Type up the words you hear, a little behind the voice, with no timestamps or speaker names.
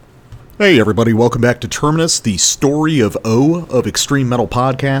Hey everybody, welcome back to Terminus, the story of O of Extreme Metal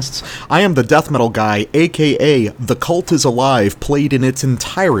Podcasts. I am the Death Metal Guy, aka The Cult is Alive, played in its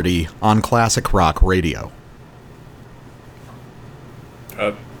entirety on classic rock radio.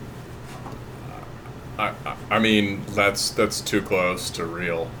 I mean, that's too close to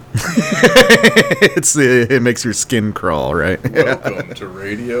real. It makes your skin crawl, right? Welcome to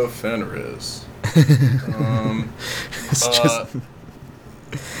Radio Fenris.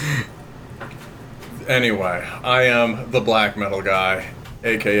 Anyway, I am the Black Metal Guy,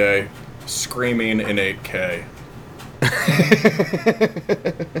 aka Screaming in 8K.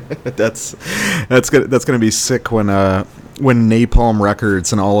 That's gonna be sick when Napalm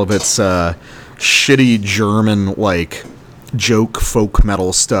Records and all of its shitty German like joke folk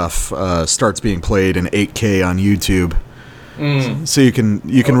metal stuff starts being played in 8K on YouTube. So you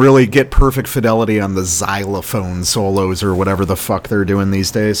can really get perfect fidelity on the xylophone solos or whatever the fuck they're doing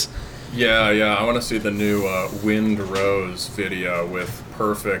these days. Yeah, I want to see the new Wind Rose video with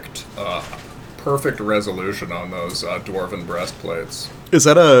perfect resolution on those dwarven breastplates. Is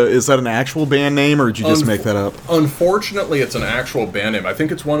that an actual band name, or did you just make that up? Unfortunately, it's an actual band name. I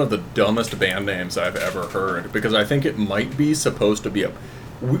think it's one of the dumbest band names I've ever heard, because I think it might be supposed to be a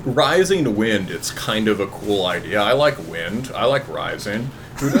Rising Wind. It's kind of a cool idea. I like wind. I like rising.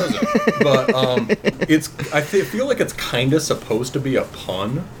 Who doesn't? But I feel like it's kind of supposed to be a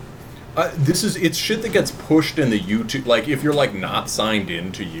pun. It's shit that gets pushed in the YouTube, like if you're like not signed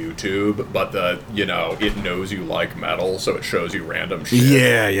into YouTube, but it knows you like metal, so it shows you random shit.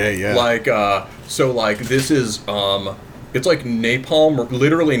 Yeah. Like, so like this is, it's like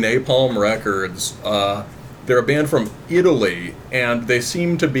literally Napalm Records. They're a band from Italy, and they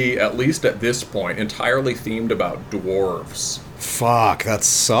seem to be, at least at this point, entirely themed about dwarves. Fuck, that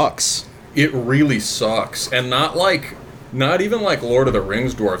sucks. It really sucks, and not even like Lord of the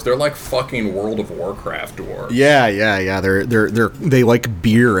Rings dwarves. They're like fucking World of Warcraft dwarves. Yeah. They like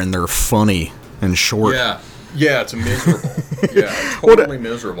beer and they're funny and short. Yeah, it's miserable. Yeah, totally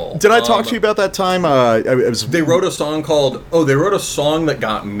miserable. Did I talk to you about that time? They wrote a song that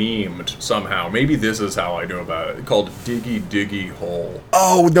got memed somehow. Maybe this is how I knew about it. Called Diggy Diggy Hole.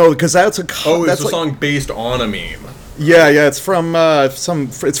 Oh no, because that's a song based on a meme. Yeah, it's from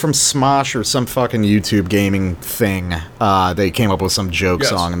Smosh or some fucking YouTube gaming thing. They came up with some joke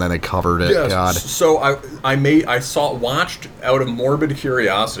song and then they covered it. Yes. God. So watched out of morbid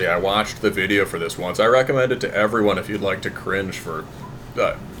curiosity. I watched the video for this once. I recommend it to everyone if you'd like to cringe for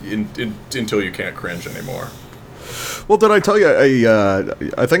until you can't cringe anymore. Well, did I tell you?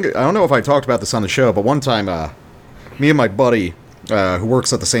 I don't know if I talked about this on the show, but one time, me and my buddy, who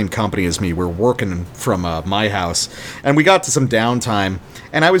works at the same company as me, we're working from my house, and we got to some downtime,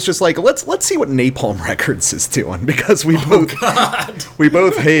 and I was just like, let's see what Napalm Records is doing, because we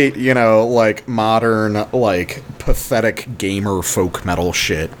both hate, like modern, like pathetic gamer folk metal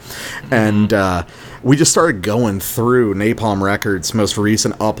shit, and we just started going through Napalm Records' most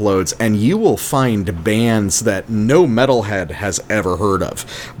recent uploads, and you will find bands that no metalhead has ever heard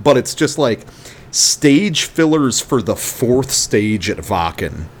of, but it's just like stage fillers for the fourth stage at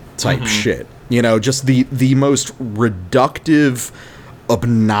Wacken type shit. Just the most reductive,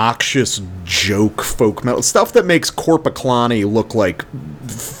 obnoxious joke folk metal stuff that makes Corpaclani look like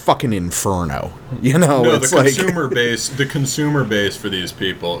fucking Inferno. No, it's the consumer base for these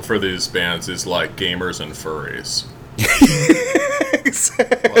bands is like gamers and furries.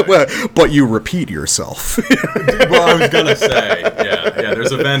 Well, but you repeat yourself. Well, I was gonna say, yeah.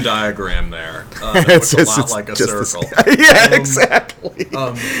 There's a Venn diagram there. It's a lot like a circle. Exactly.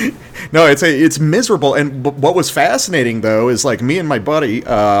 No, it's miserable. And what was fascinating though is like me and my buddy.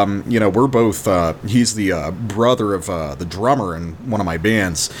 We're both. He's the brother of the drummer in one of my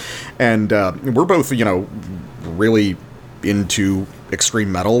bands, and we're both really into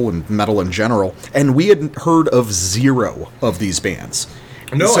extreme metal and metal in general, and we had heard of zero of these bands.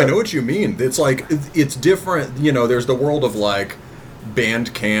 No, I know what you mean. It's like, it's different. There's the world of like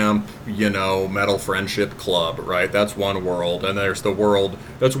Bandcamp, Metal Friendship Club, right? That's one world. And there's the world,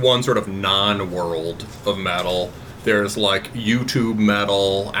 that's one sort of non-world of metal. There's like YouTube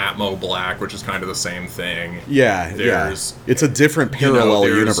metal, Atmo Black, which is kind of the same thing. Yeah. It's a different parallel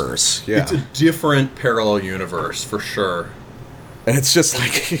universe. Yeah. It's a different parallel universe, for sure. And it's just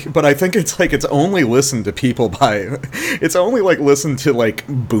like, but I think it's like, it's only listened to it's only like listened to like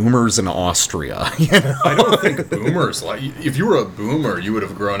boomers in Austria. I don't think boomers, like, if you were a boomer, you would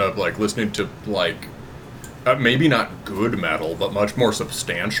have grown up like listening to like, maybe not good metal, but much more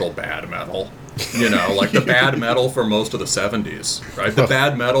substantial bad metal. Like the bad metal for most of the 70s, right? The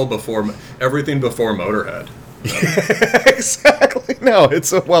bad metal everything before Motorhead. Exactly. No,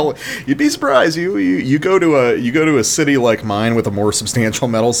 it's well. You'd be surprised. You go to a city like mine with a more substantial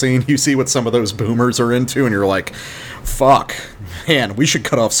metal scene. You see what some of those boomers are into, and you're like, "Fuck, man, we should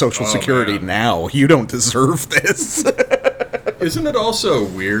cut off Social Security now. You don't deserve this." Isn't it also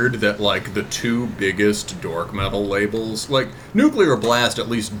weird that, like, the two biggest dork metal labels, like, Nuclear Blast at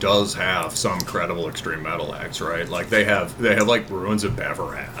least does have some credible extreme metal acts, right? Like, they have like, Ruins of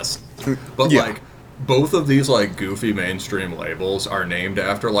Beverast. But, Yeah. like, both of these, like, goofy mainstream labels are named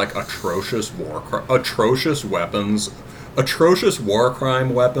after, like, atrocious war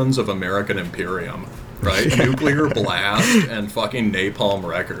crime weapons of American Imperium, right? Nuclear Blast and fucking Napalm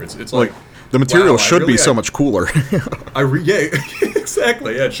Records. It's like The material wow, should be so much cooler. yeah,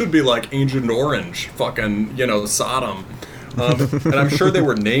 exactly. Yeah, it should be like Agent Orange, fucking, Sodom. And I'm sure they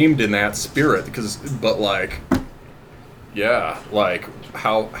were named in that spirit, but like, yeah, like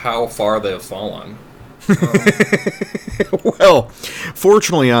how far they've fallen. Well,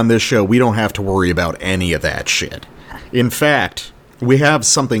 fortunately on this show, we don't have to worry about any of that shit. In fact, we have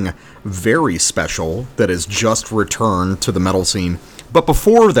something very special that has just returned to the metal scene. But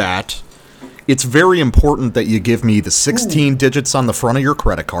before that, it's very important that you give me the 16 digits on the front of your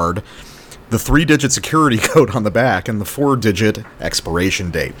credit card, the 3-digit security code on the back, and the 4-digit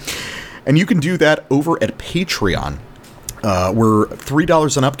expiration date. And you can do that over at Patreon, where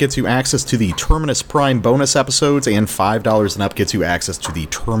 $3 and up gets you access to the Terminus Prime bonus episodes, and $5 and up gets you access to the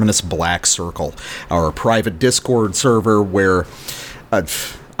Terminus Black Circle, our private Discord server where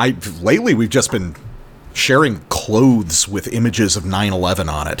lately we've just been sharing clothes with images of 9/11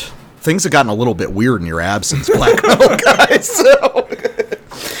 on it. Things have gotten a little bit weird in your absence, Black Metal guys. So.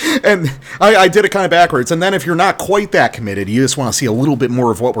 And I did it kind of backwards. And then if you're not quite that committed, you just want to see a little bit more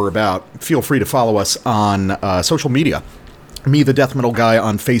of what we're about, feel free to follow us on social media. Me, the Death Metal Guy,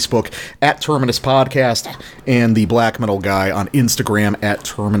 on Facebook at Terminus Podcast, and the Black Metal Guy on Instagram at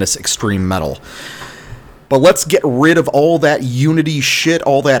Terminus Extreme Metal. But let's get rid of all that Unity shit,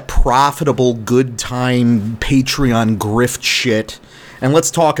 all that profitable good time Patreon grift shit, and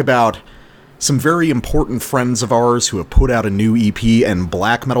let's talk about some very important friends of ours who have put out a new EP. And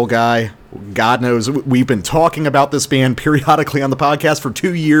Black Metal Guy, God knows, we've been talking about this band periodically on the podcast for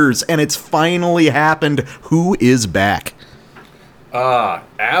 2 years, and it's finally happened. Who is back?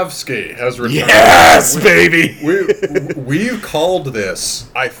 Avsky has returned. Yes, baby! We called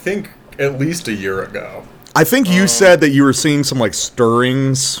this, I think, at least a year ago. I think you said that you were seeing some, like,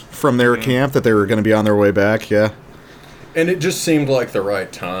 stirrings from their camp, that they were going to be on their way back, yeah? And it just seemed like the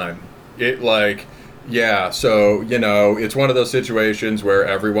right time. It, like, yeah, so, it's one of those situations where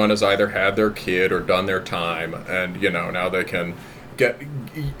everyone has either had their kid or done their time, and, now they can get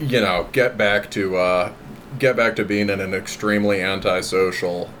back to being in an extremely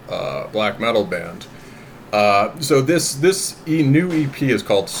antisocial black metal band. So this new EP is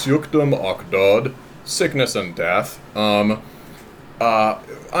called Sjukdom og Død, Sickness and Death. I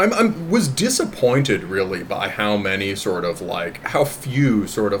was disappointed really by how few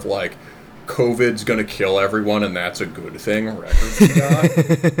sort of like COVID's gonna kill everyone and that's a good thing records we got.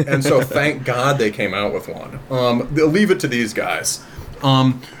 And so thank God they came out with one. They'll leave it to these guys.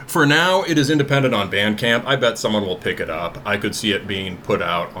 For now, it is independent on Bandcamp. I bet someone will pick it up. I could see it being put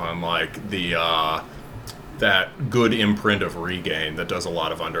out on like the that good imprint of Regain that does a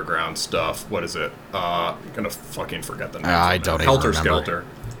lot of underground stuff. What is it? I'm gonna fucking forget the name. I don't even Helter remember. Skelter.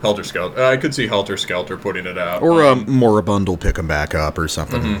 Helter Skelter. I could see Helter Skelter putting it out. Or Moribund will pick them back up or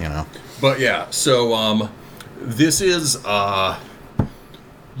something, But yeah, so this is, so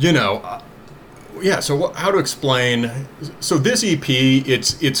how to explain? So this EP,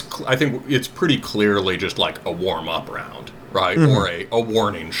 I think it's pretty clearly just like a warm-up round, right? Or a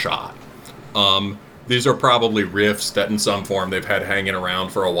warning shot. These are probably riffs that in some form they've had hanging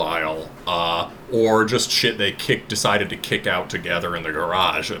around for a while, or just shit they decided to kick out together in the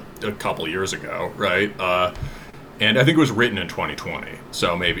garage a couple years ago, right? And I think it was written in 2020,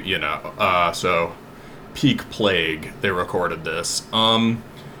 so maybe, so peak plague, they recorded this. So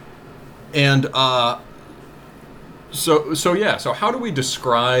how do we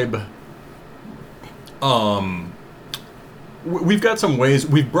describe, we've got some ways,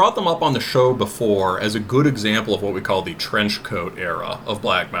 we've brought them up on the show before as a good example of what we call the trench coat era of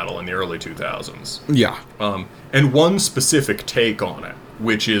black metal in the early 2000s. Yeah. And one specific take on it,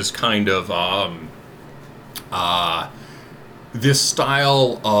 which is kind of this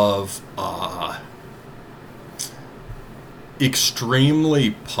style of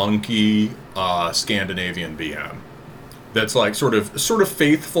extremely punky Scandinavian BM. that's like sort of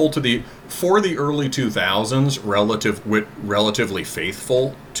faithful to the early 2000s, relatively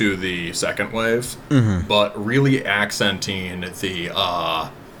faithful to the second wave, but really accenting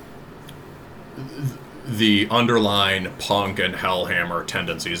the underlying punk and Hellhammer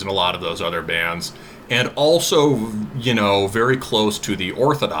tendencies in a lot of those other bands, and also, you know, very close to the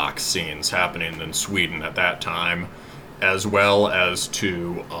orthodox scenes happening in Sweden at that time, as well as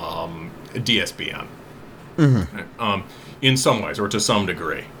to DSBM. In some ways, or to some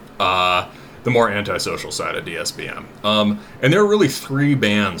degree. The more antisocial side of DSBM. And there are really three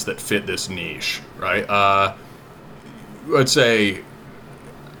bands that fit this niche, right? I'd say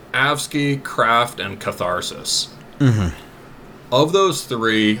Avsky, Kraft, and Catharsis. Of those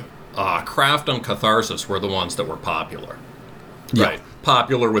three, Kraft and Catharsis were the ones that were popular. Yeah. Right?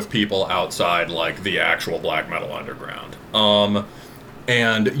 Popular with people outside, like, the actual black metal underground.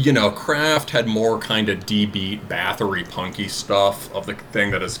 And, you know, Kraft had more kind of D-beat, Bathory, punky stuff of the thing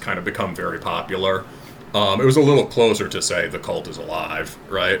that has kind of become very popular. It was a little closer to, say, The Cult is Alive,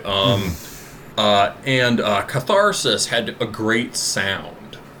 right? And Catharsis had a great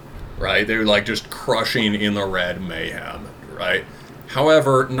sound, right? They were, like, just crushing in the red mayhem, right?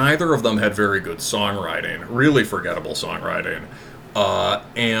 However, neither of them had very good songwriting, really forgettable songwriting.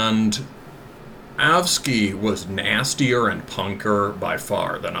 And Avsky was nastier and punker by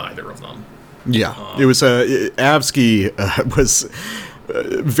far than either of them. Yeah, it was Avsky was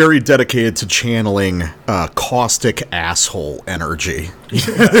very dedicated to channeling caustic asshole energy.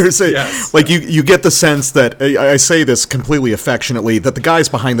 There's Yes. like you get the sense that I say this completely affectionately, that the guys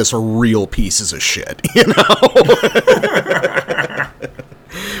behind this are real pieces of shit, you know.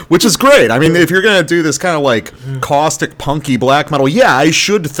 Which is great. I mean, if you're going to do this kind of like caustic, punky black metal, yeah, I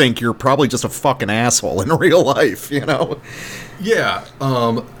should think you're probably just a fucking asshole in real life, you know? Yeah,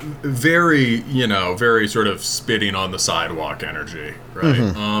 very, you know, very sort of spitting on the sidewalk energy,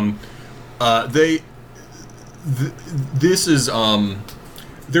 right? This is,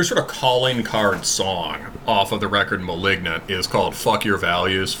 their sort of calling card song off of the record Malignant is called Fuck Your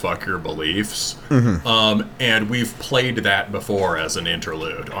Values, Fuck Your Beliefs. And we've played that before as an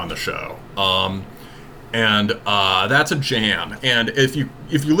interlude on the show. And that's a jam. And if you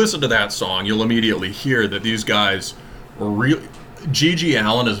listen to that song, you'll immediately hear that these guys were really... G.G.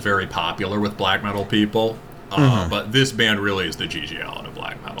 Allen is very popular with black metal people. But this band really is the G.G. Allen of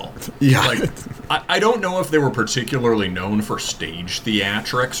black metal. Yeah. Like, I don't know if they were particularly known for stage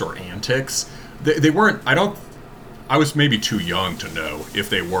theatrics or antics. They weren't, I was maybe too young to know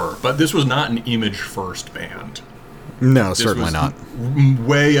if they were, but this was not an image first band. No, This certainly was not.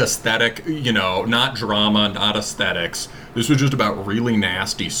 Way aesthetic, you know, not drama, not aesthetics. This was just about really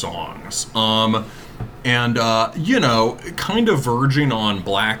nasty songs. And, you know, kind of verging on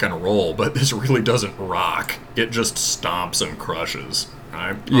black and roll, but this really doesn't rock. It just stomps and crushes.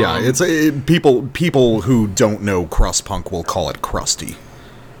 Right? Yeah, it's people who don't know crust punk will call it crusty.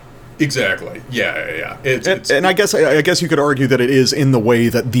 Exactly. Yeah. And I guess you could argue that it is in the way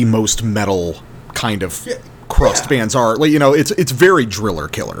that the most metal kind of crust bands are. Like, you know, it's very driller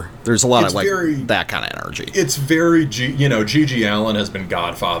killer. There's a lot of like that kind of energy. It's very G.G. Allen has been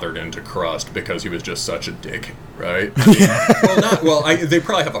godfathered into crust because he was just such a dick, right? They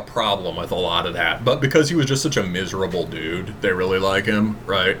probably have a problem with a lot of that, but because he was just such a miserable dude, they really like him,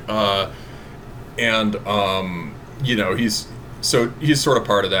 right? You know, he's sort of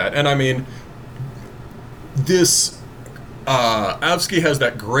part of that. And I mean, this Avsky has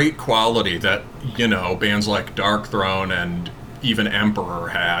that great quality that, you know, bands like Dark Throne and even Emperor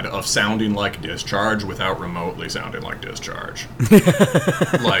had of sounding like Discharge without remotely sounding like Discharge.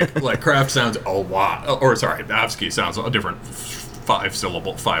 like Kraft sounds a lot, or sorry, Avsky sounds a different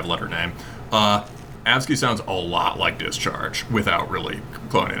 5-letter name. Avsky sounds a lot like Discharge without really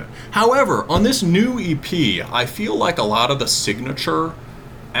cloning it. However, on this new EP, I feel like a lot of the signature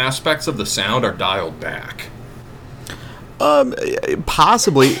aspects of the sound are dialed back.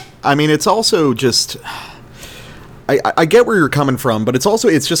 Possibly. I mean, it's also just... I get where you're coming from, but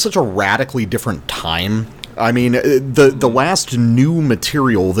it's just such a radically different time. I mean, the last new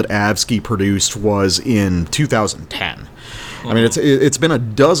material that Avsky produced was in 2010. I mean, it's been a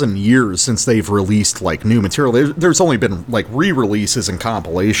dozen years since they've released, like, new material. There's only been, like, re-releases and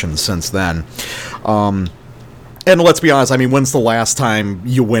compilations since then. And let's be honest, I mean, when's the last time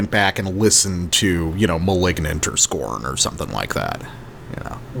you went back and listened to, you know, Malignant or Scorn or something like that? You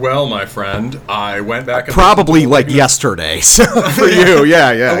know. Well, my friend, I went back and probably like yesterday. So for you, yeah.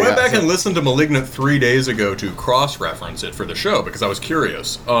 I went back and listened to Malignant 3 days ago to cross-reference it for the show because I was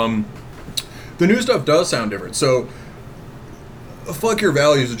curious. The new stuff does sound different. So Fuck Your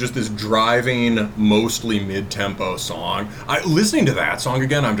Values is just this driving, mostly mid-tempo song. Listening to that song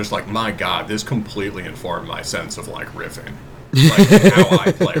again, I'm just like, my god, this completely informed my sense of like riffing. Like how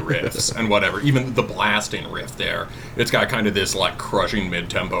I play riffs and whatever. Even the blasting riff there, it's got kind of this like crushing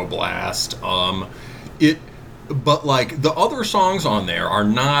mid-tempo blast. But like the other songs on there are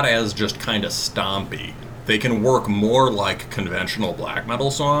not as just kind of stompy. They can work more like conventional black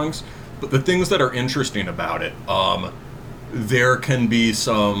metal songs. But the things that are interesting about it, there can be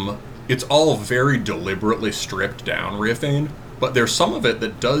some. It's all very deliberately stripped down riffing. But there's some of it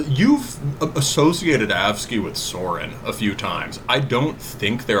that does. You've associated Avsky with Soren a few times. I don't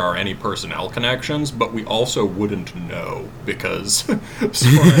think there are any personnel connections, but we also wouldn't know because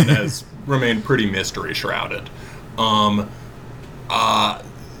Soren has remained pretty mystery shrouded. But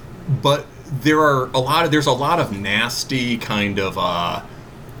there's a lot of nasty kind of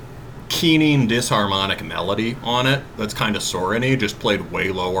keening disharmonic melody on it. That's kind of Soren-y, just played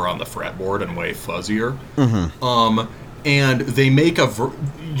way lower on the fretboard and way fuzzier. Mm-hmm. And they make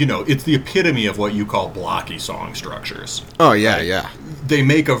it's the epitome of what you call blocky song structures. Oh, yeah, right? Yeah. They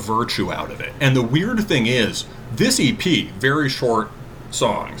make a virtue out of it. And the weird thing is, this EP, very short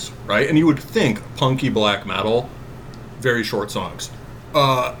songs, right? And you would think punky black metal, very short songs.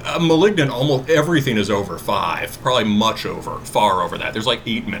 Malignant, almost everything is over 5, probably far over that. There's like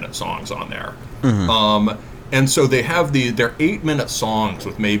 8-minute songs on there. Mm-hmm. And so they have they're 8-minute songs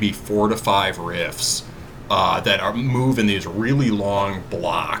with maybe 4 to 5 riffs. That move in these really long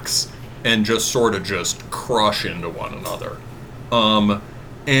blocks and just sort of just crush into one another.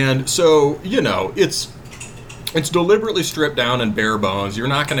 And so, it's deliberately stripped down and bare bones. You're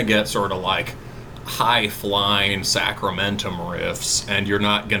not going to get sort of like high-flying sacramentum riffs, and you're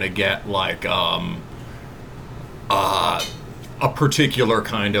not going to get like a particular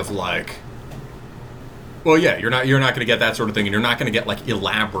kind of like. Well, yeah, you're not going to get that sort of thing, and you're not going to get like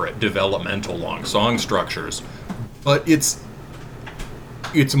elaborate developmental long song structures. But it's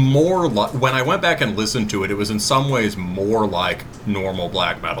more like, when I went back and listened to it, it was in some ways more like normal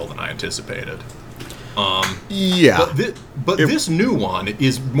black metal than I anticipated. Yeah. But this new one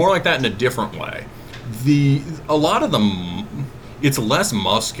is more like that in a different way. A lot of them, it's less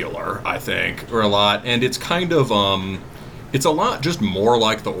muscular, I think, and it's kind of it's a lot just more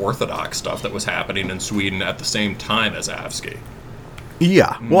like the Orthodox stuff that was happening in Sweden at the same time as Avsky.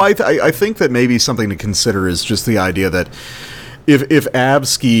 Yeah. Well, I think that maybe something to consider is just the idea that if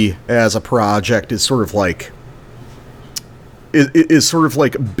Avsky as a project is sort of like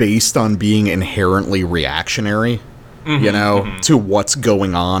based on being inherently reactionary, to what's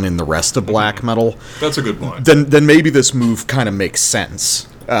going on in the rest of black metal. That's a good point. Then maybe this move kind of makes sense.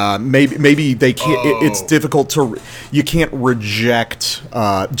 Maybe they can't. It's difficult to. You can't reject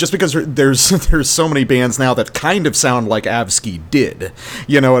just because there's so many bands now that kind of sound like Avsky did.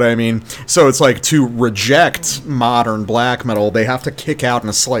 You know what I mean? So it's like to reject modern black metal, they have to kick out in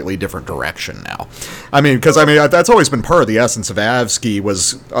a slightly different direction now. Because that's always been part of the essence of Avsky,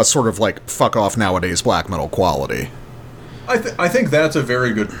 was a sort of like fuck off nowadays black metal quality. I think that's a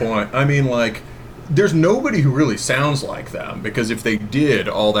very good point. There's nobody who really sounds like them, because if they did,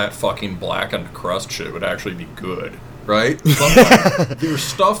 all that fucking blackened crust shit would actually be good, right? But there's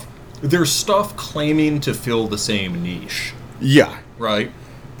stuff claiming to fill the same niche. Yeah. Right?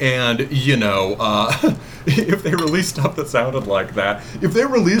 And, if they released stuff that sounded like that, if they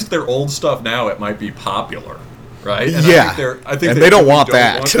released their old stuff now, it might be popular, right? And yeah. I think they don't want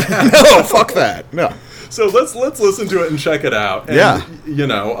that. No, fuck that. No. So let's listen to it and check it out. And, yeah.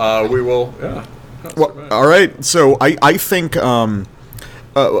 We will, yeah. Well, all right. So I think I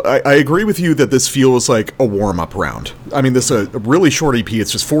agree with you that this feels like a warm-up round. This is a really short EP.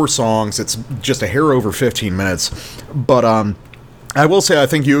 It's just 4 songs. It's just a hair over 15 minutes. But I will say I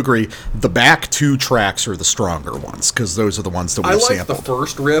think you agree. The back 2 tracks are the stronger ones, because those are the ones that we sampled. I like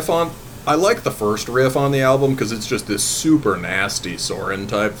the first riff on the album because it's just this super nasty Soren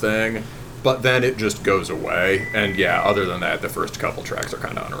type thing. But then it just goes away, and yeah, other than that, the first couple tracks are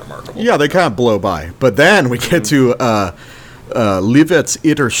kind of unremarkable. Yeah, they kind of blow by. But then we get to Livets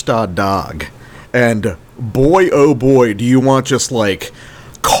Itterstad Dag, and boy, oh boy, do you want just like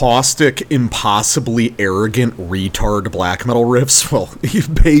caustic, impossibly arrogant retard black metal riffs? Well,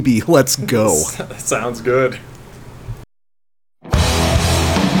 baby, let's go. Sounds good.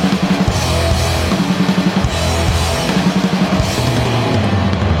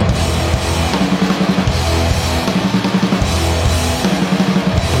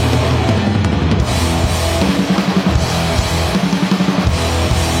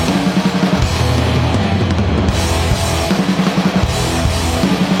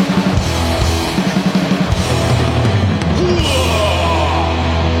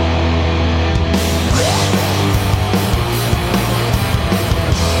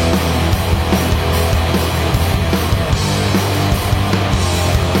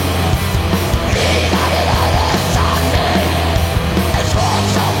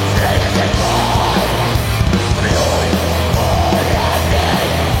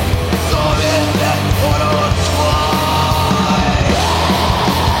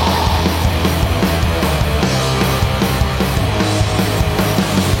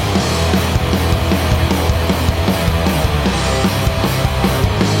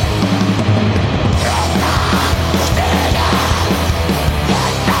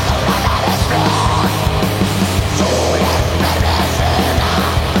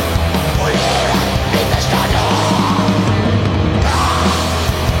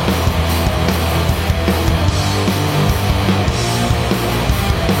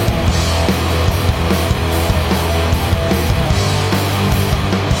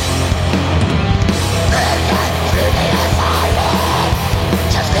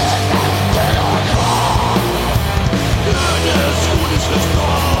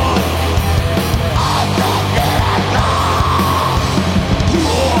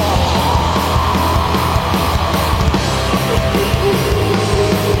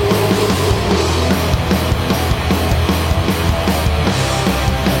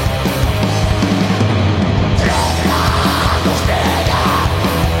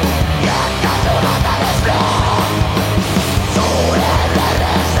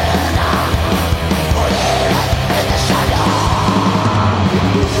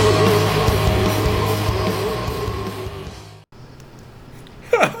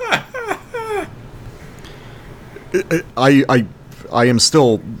 I am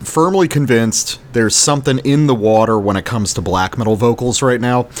still firmly convinced there's something in the water when it comes to black metal vocals right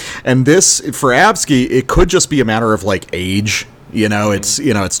now. And this, for Absky, it could just be a matter of like age.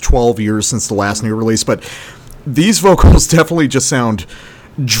 It's 12 years since the last new release, but these vocals definitely just sound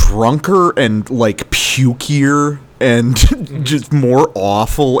drunker and like pukier and just more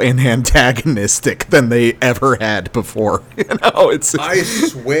awful and antagonistic than they ever had before. I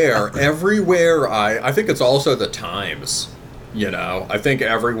swear, everywhere I think it's also the times. I think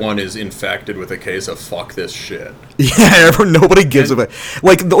everyone is infected with a case of fuck this shit. Yeah, nobody gives a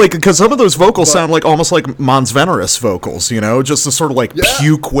like because some of those vocals sound like almost like Mons Veneris vocals, just a sort of like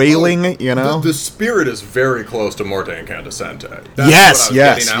puke wailing, The spirit is very close to Morte Incandescente. That's yes, what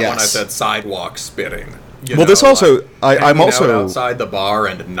I was getting at when I said sidewalk spitting. This also, I'm also outside the bar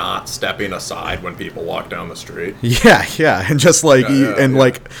and not stepping aside when people walk down the street. Yeah, and just like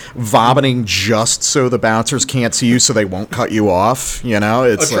like vomiting just so the bouncers can't see you, so they won't cut you off.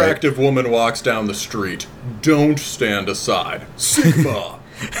 It's attractive woman walks down the street. Don't stand aside. Sigma.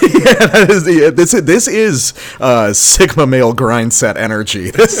 Yeah, this is Sigma male grind set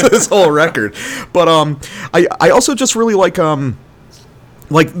energy. This whole record, but I also just really like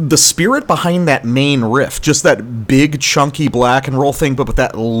the spirit behind that main riff, just that big chunky black and roll thing, but with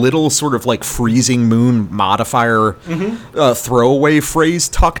that little sort of like freezing moon modifier throwaway phrase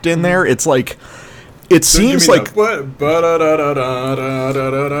tucked in there. It's like it seems like just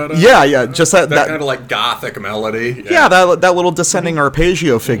that kind of like gothic melody. Yeah, that little descending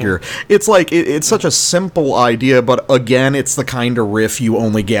arpeggio figure. It's like it's such a simple idea, but again, it's the kind of riff you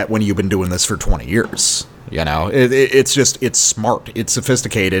only get when you've been doing this for 20 years. It's smart, it's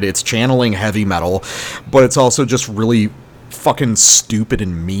sophisticated, it's channeling heavy metal, but it's also just really fucking stupid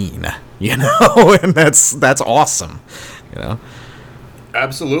and mean, and that's awesome,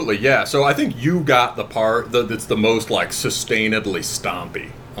 Absolutely, yeah. So I think you got the part that's the most like sustainedly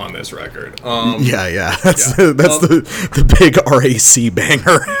stompy on this record. That's the big RAC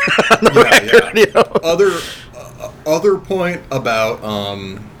banger on the record.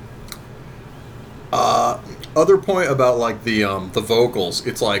 Other point about like the vocals,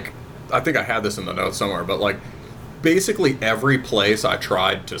 it's like, I think I had this in the notes somewhere, but like basically every place I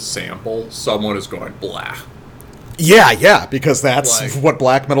tried to sample, someone is going blah. Yeah, because that's what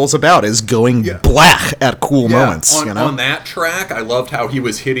black metal's about, is going blah at cool moments. On that track, I loved how he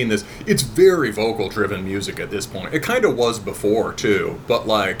was hitting this. It's very vocal-driven music at this point. It kind of was before, too, but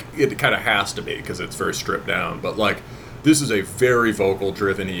like it kind of has to be because it's very stripped down. But like, this is a very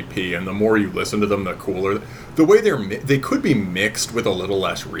vocal-driven EP, and the more you listen to them, the cooler. The way they could be mixed with a little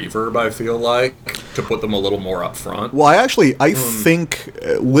less reverb, I feel like, to put them a little more up front. Well, I think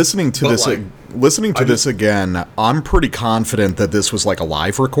listening to this again, I'm pretty confident that this was like a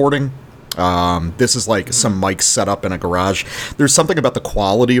live recording. This is like some mics set up in a garage. There's something about the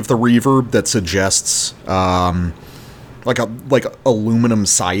quality of the reverb that suggests like aluminum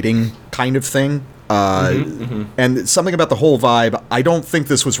siding kind of thing. And something about the whole vibe, I don't think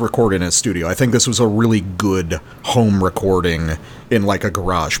this was recorded in a studio. I think this was a really good home recording in like a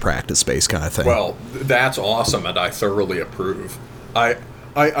garage practice space kind of thing. Well, that's awesome, and I thoroughly approve. I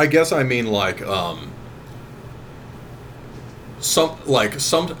guess I mean like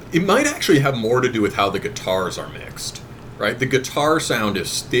it might actually have more to do with how the guitars are mixed. Right? The guitar sound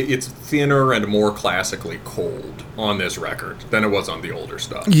it's thinner and more classically cold on this record than it was on the older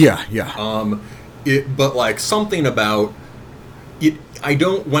stuff. Yeah. But like something about it,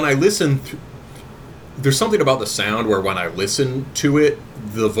 when I listen, there's something about the sound where when I listen to it,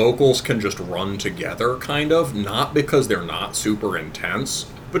 the vocals can just run together, kind of, not because they're not super intense,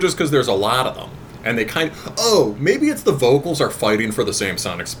 but just because there's a lot of them. And they maybe it's the vocals are fighting for the same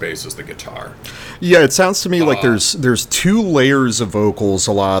sonic space as the guitar. Yeah, it sounds to me like there's two layers of vocals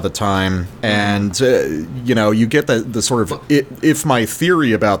a lot of the time, and you get the sort of, if my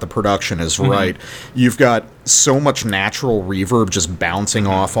theory about the production is right, you've got so much natural reverb just bouncing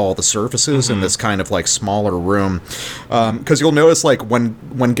off all the surfaces in this kind of like smaller room, because you'll notice like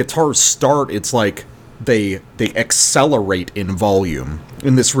when guitars start, it's like they accelerate in volume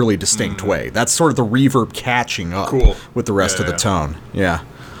in this really distinct way. That's sort of the reverb catching up with the rest of the tone. Yeah.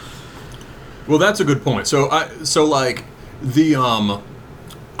 Well, that's a good point. But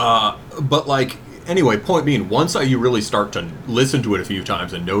like, anyway, point being, once you really start to listen to it a few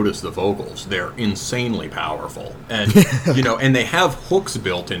times and notice the vocals, they're insanely powerful. And, and they have hooks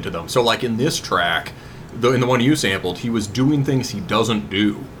built into them. So like in this track, in the one you sampled, he was doing things he doesn't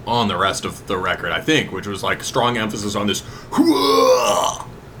do on the rest of the record, I think, which was like strong emphasis on this.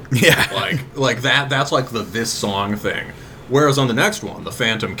 Yeah, like that. That's like this song thing, Whereas on the next one, the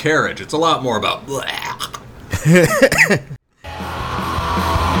Phantom Carriage, it's a lot more about bleh.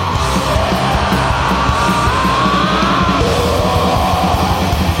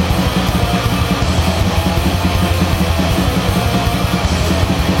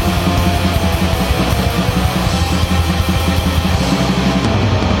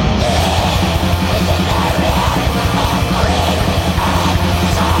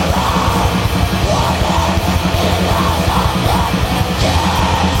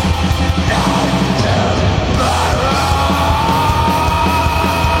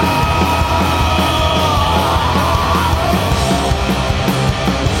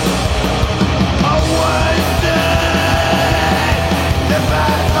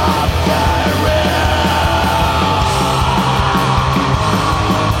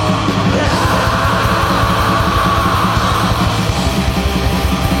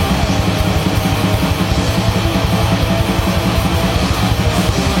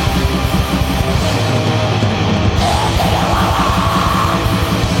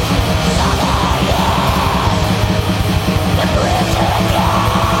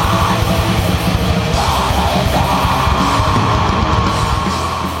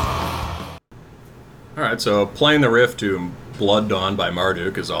 Alright, so playing the riff to Blood Dawn by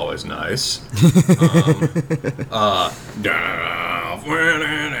Marduk is always nice. But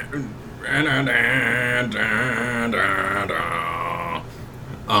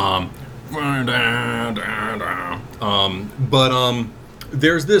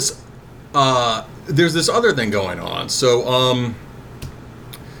there's this other thing going on. So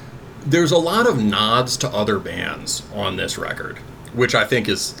there's a lot of nods to other bands on this record, which I think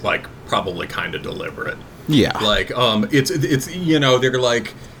is like probably kind of deliberate. Yeah. Like it's you know, they're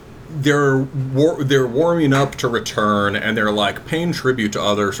like they're warming up to Return, and they're like paying tribute to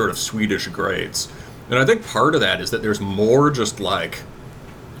other sort of Swedish greats. And I think part of that is that there's more just like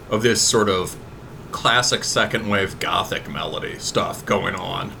of this sort of classic second wave gothic melody stuff going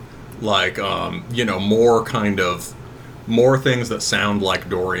on. Like you know, more things that sound like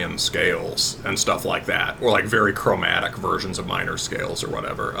Dorian scales and stuff like that, or like very chromatic versions of minor scales or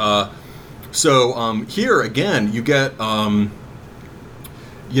whatever. So here again, you get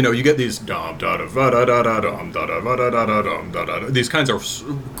these these kinds of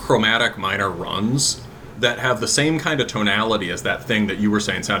chromatic minor runs that have the same kind of tonality as that thing that you were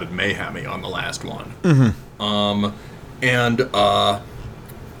saying sounded mayhemy on the last one. Mm-hmm.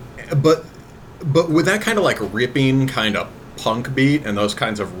 But with that kind of like ripping kind of punk beat and those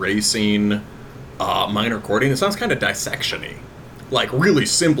kinds of racing minor chording, it sounds kind of dissection-y. Like really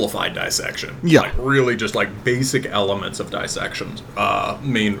simplified dissection. Yeah. Like really just like basic elements of dissection,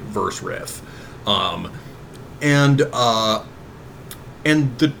 main verse riff. And the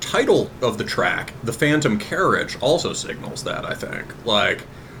title of the track, The Phantom Carriage, also signals that, I think. Like,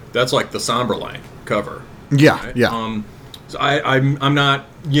 that's like the Somberline cover. Yeah, right? yeah. So I'm not,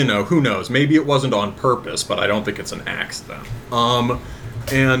 you know, who knows? Maybe it wasn't on purpose, but I don't think it's an accident.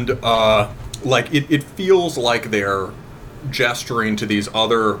 Like, it feels like they're gesturing to these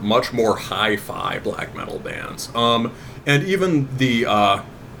other, much more hi-fi black metal bands. And even the,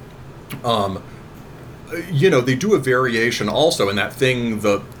 you know, they do a variation also in that thing,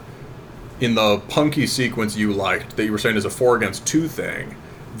 in the punky sequence you liked, that you were saying is a 4 Against 2 thing.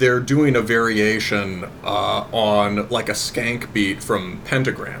 They're doing a variation on like a skank beat from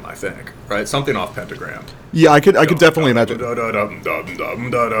Pentagram, I think, right? Something off Pentagram. Yeah, I could definitely imagine.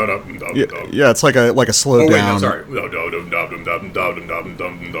 Yeah, it's like a slow down. Oh wait, no, sorry.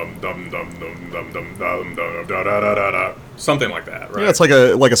 Something like that, right? Yeah, it's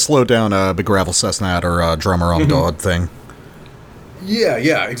like a slow down Big Gravel Cessnat or Drummer on Dog thing.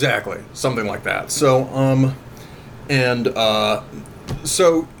 Yeah, exactly. Something like that. So,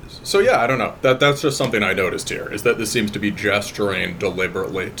 So yeah, I don't know. That's just something I noticed here, is that this seems to be gesturing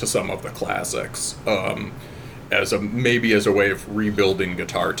deliberately to some of the classics, as a way of rebuilding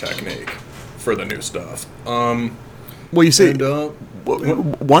guitar technique for the new stuff. Well, you see,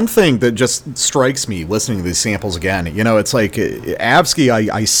 one thing that just strikes me listening to these samples again, you know, it's like Avsky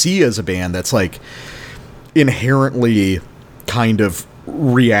I see as a band that's like inherently kind of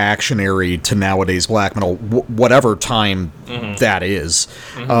reactionary to nowadays black metal, whatever time that is.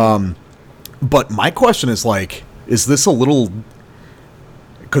 But my question is like, is this a little?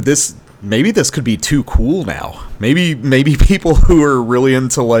 Maybe this could be too cool now. Maybe people who are really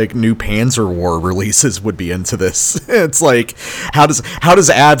into like new Panzer War releases would be into this. It's like, how does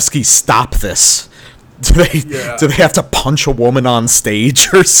Avsky stop this? Do they have to punch a woman on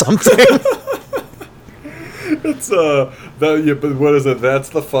stage or something? It's but what is it? That's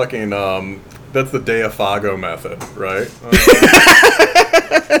the fucking That's the Deifago method, right?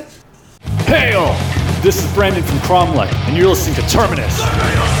 Hail! This is Brandon from Cromlech, and you're listening to Terminus.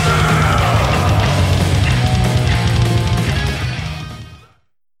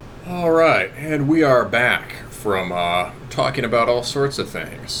 All right, and we are back from talking about all sorts of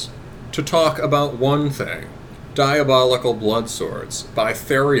things to talk about one thing: Diabolical Blood Swords by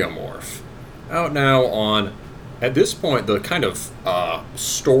Theriomorph, out now on, at this point, the kind of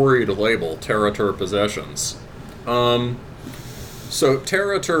storied label Terratur Possessions. So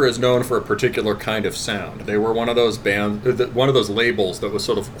Terratur is known for a particular kind of sound. They were one of those one of those labels that was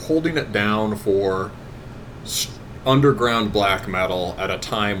sort of holding it down for underground black metal at a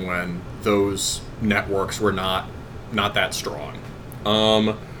time when those networks were not that strong.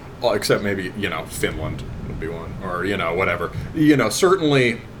 Well, except maybe, Finland would be one, or, whatever.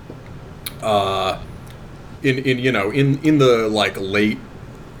 Certainly, in the, like, late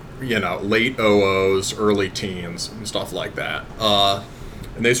 00s, early teens, and stuff like that.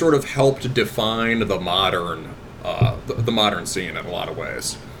 And they sort of helped define the modern scene in a lot of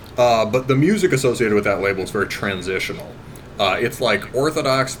ways. But the music associated with that label is very transitional. It's like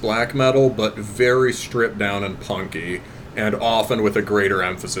orthodox black metal, but very stripped down and punky, and often with a greater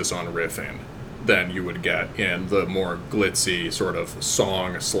emphasis on riffing than you would get in the more glitzy sort of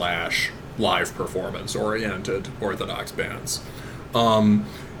song/live performance oriented orthodox bands. And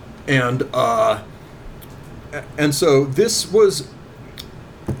so this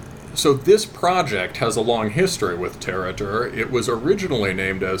project has a long history with Terratur. It was originally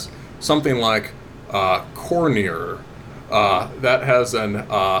named as something like Cornir. That has an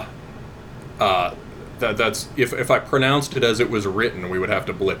that's if I pronounced it as it was written, we would have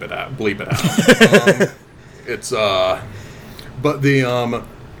to bleep it out.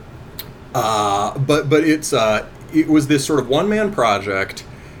 It was this sort of one-man project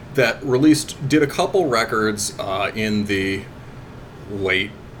that did a couple records in the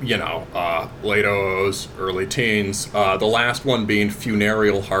late 00s, early teens. The last one being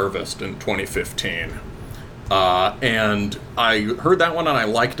Funereal Harvest in 2015. And I heard that one and I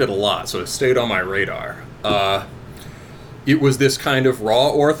liked it a lot, so it stayed on my radar. It was this kind of raw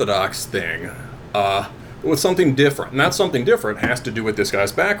orthodox thing with something different. And that something different has to do with this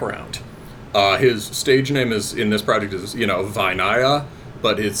guy's background. His stage name in this project is, Vinaya,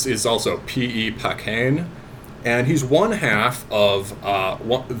 but it's also P.E. Pakane. And he's one half of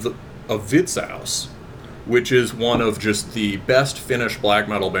Vitsaus, which is one of just the best Finnish black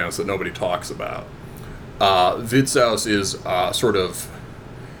metal bands that nobody talks about. Vitsaus is sort of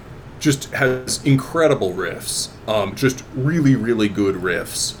just has incredible riffs, just really, really good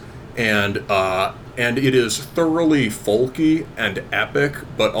riffs, and it is thoroughly folky and epic,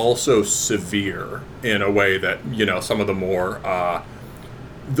 but also severe in a way that some of the more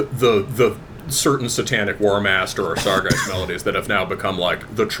the certain Satanic War Master or Sargeist melodies that have now become like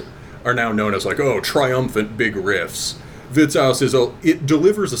are now known as triumphant big riffs. Vitsaus it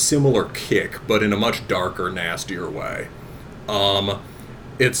delivers a similar kick, but in a much darker, nastier way.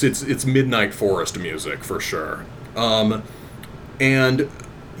 It's Midnight Forest music for sure. And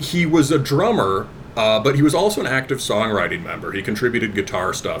he was a drummer, but he was also an active songwriting member. He contributed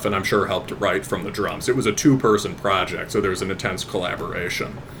guitar stuff, and I'm sure helped write from the drums. It was a two-person project, so there was an intense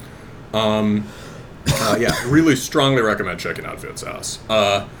collaboration. Really strongly recommend checking out Vitsaus.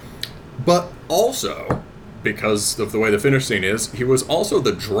 But also, because of the way the Finnish scene is, he was also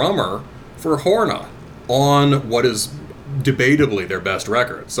the drummer for Horna on what is debatably their best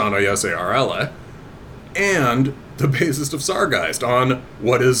record, Sano Jesse Arelle, and the bassist of Sargeist on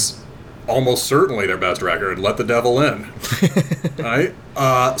what is almost certainly their best record, Let the Devil In. Right?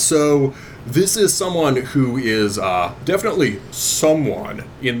 So this is someone who is definitely someone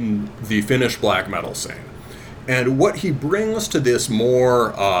in the Finnish black metal scene. And what he brings to this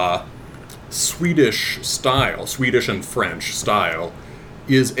more Swedish and French style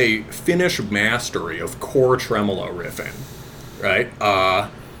is a Finnish mastery of core tremolo riffing, right?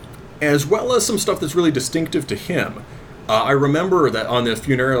 As well as some stuff that's really distinctive to him. I remember that on the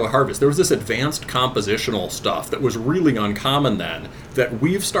Funereal Harvest, there was this advanced compositional stuff that was really uncommon then, that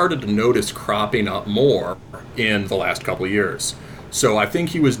we've started to notice cropping up more in the last couple of years. So I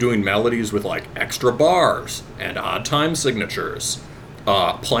think he was doing melodies with like extra bars and odd time signatures,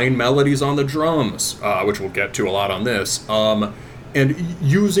 playing melodies on the drums, which we'll get to a lot on this, and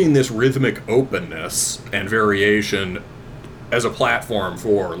using this rhythmic openness and variation as a platform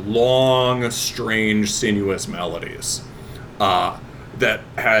for long, strange, sinuous melodies that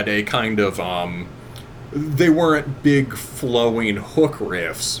had a kind of, they weren't big flowing hook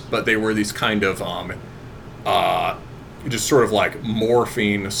riffs, but they were these kind of just sort of like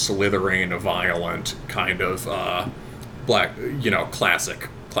morphine, slithering, violent kind of classic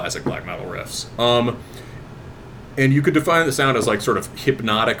black metal riffs. And you could define the sound as like sort of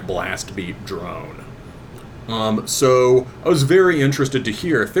hypnotic blast beat drone. So I was very interested to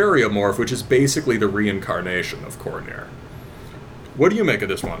hear Theriomorph, which is basically the reincarnation of Kornir. What do you make of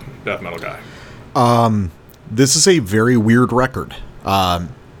this one, Death Metal Guy? This is a very weird record.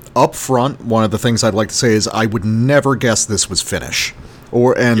 Up front, one of the things I'd like to say is I would never guess this was Finnish.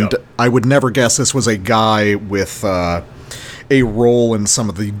 I would never guess this was a guy with a role in some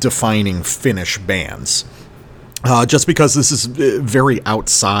of the defining Finnish bands. Just because this is very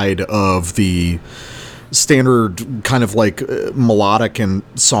outside of the standard kind of like melodic and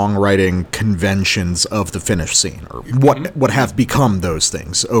songwriting conventions of the Finnish scene, or what have become those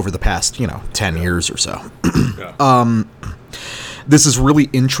things over the past 10 years or so. Yeah. This is really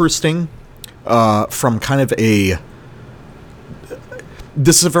interesting from kind of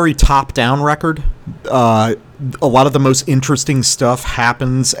this is a very top-down record. A lot of the most interesting stuff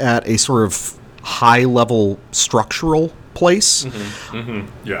happens at a sort of high-level structural place.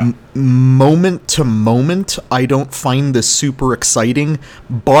 Yeah. Moment to moment, I don't find this super exciting,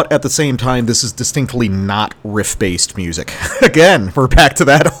 but at the same time, this is distinctly not riff-based music. Again, we're back to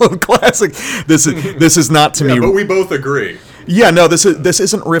that old classic. This is not to me. But we both agree. Yeah, no, this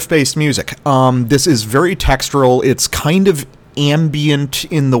isn't riff-based music. This is very textural. It's kind of ambient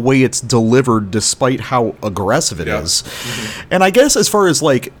in the way it's delivered, despite how aggressive it is. And I guess as far as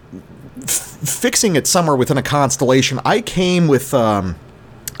like fixing it somewhere within a constellation, I came with a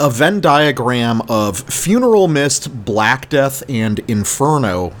Venn diagram of Funeral Mist, Black Death, and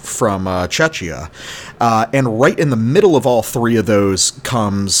Inferno from Czechia, and right in the middle of all three of those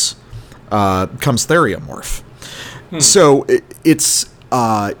comes Theriomorph. So it's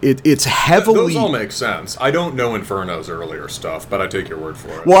heavily. Those all make sense. I don't know Inferno's earlier stuff, but I take your word for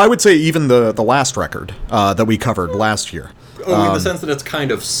it. Well, I would say even the last record that we covered last year. Oh, in the sense that it's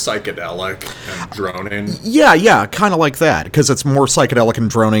kind of psychedelic and droning. Yeah, kind of like that, because it's more psychedelic and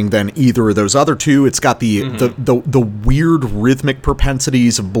droning than either of those other two. It's got the weird rhythmic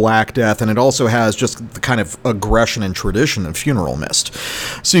propensities of Black Death, and it also has just the kind of aggression and tradition of Funeral Mist.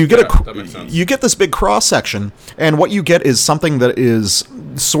 So you get that makes sense. you get this big cross section, and what you get is something that is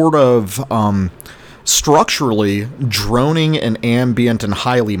sort of structurally droning and ambient and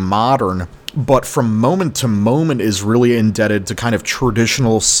highly modern, but from moment to moment is really indebted to kind of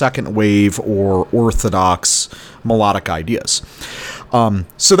traditional second wave or orthodox melodic ideas.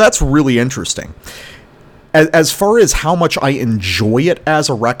 So that's really interesting. As far as how much I enjoy it as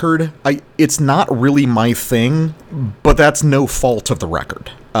a record, it's not really my thing, but that's no fault of the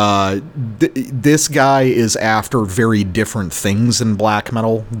record. This guy is after very different things in black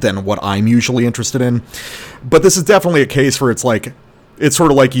metal than what I'm usually interested in. But this is definitely a case where it's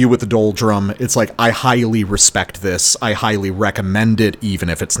sort of like you with the Doldrum. It's like, I highly respect this. I highly recommend it, even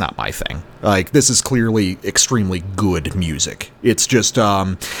if it's not my thing. Like, this is clearly extremely good music. It's just,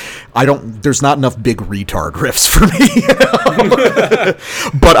 there's not enough big retard riffs for me.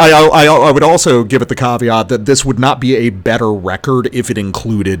 But I would also give it the caveat that this would not be a better record if it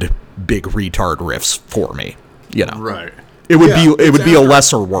included big retard riffs for me. Right. It would be a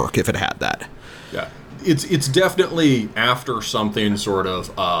lesser work if it had that. Yeah. It's definitely after something sort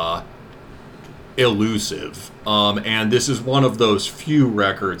of elusive, and this is one of those few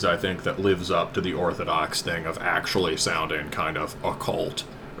records, I think, that lives up to the orthodox thing of actually sounding kind of occult,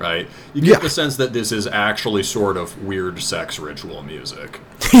 right? You get the sense that this is actually sort of weird sex ritual music.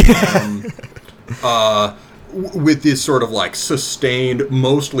 With this sort of like sustained,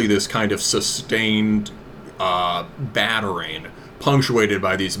 mostly this kind of sustained battering, punctuated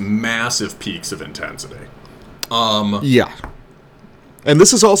by these massive peaks of intensity. Yeah. And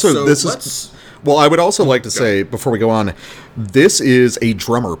this is also, well, I would also like to say, before we go on, this is a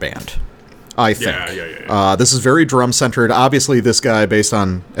drummer band, I think. Yeah. This is very drum-centered. Obviously, this guy, based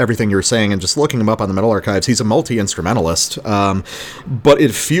on everything you're saying and just looking him up on the Metal Archives, he's a multi-instrumentalist. But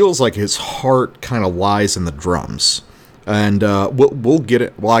it feels like his heart kind of lies in the drums. And we'll get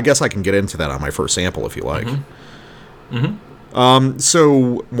it. Well, I guess I can get into that on my first sample, if you like.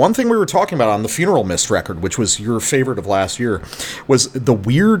 So one thing we were talking about on the Funeral Mist record, which was your favorite of last year, was the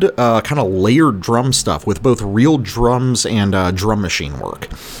weird kind of layered drum stuff with both real drums and drum machine work.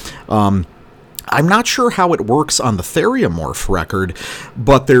 I'm not sure how it works on the Theriomorph record,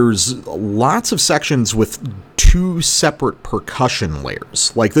 but there's lots of sections with two separate percussion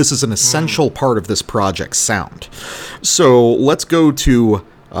layers. Like, this is an essential part of this project's sound. So let's go to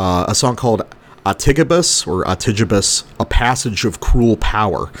a song called Atigibus, A Passage of Cruel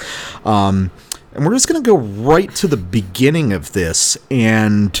Power. And we're just going to go right to the beginning of this,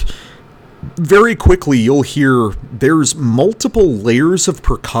 and very quickly you'll hear there's multiple layers of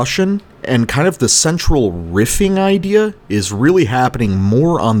percussion, and kind of the central riffing idea is really happening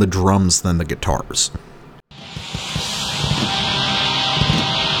more on the drums than the guitars.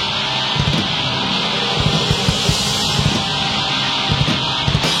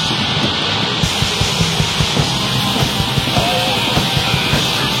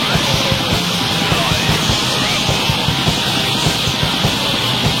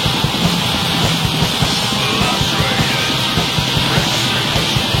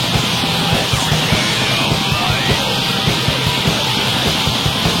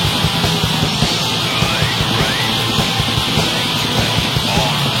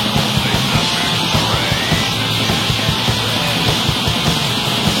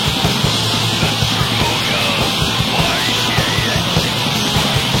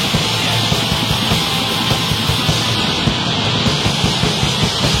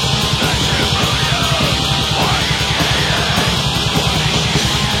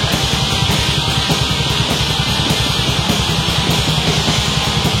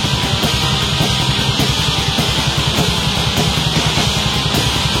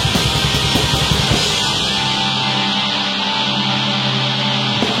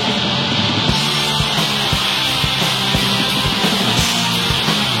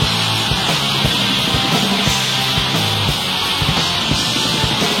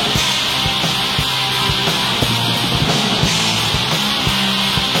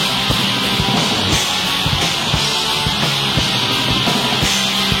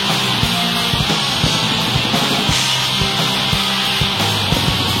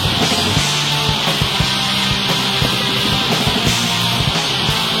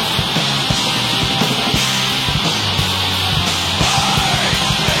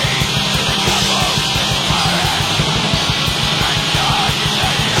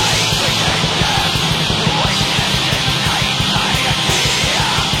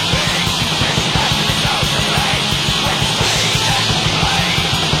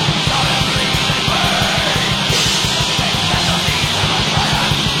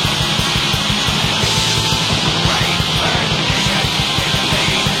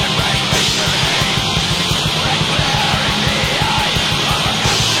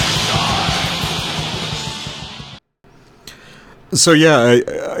 So yeah,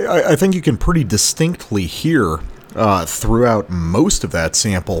 I think you can pretty distinctly hear throughout most of that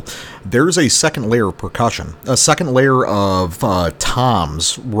sample, there's a second layer of percussion, a second layer of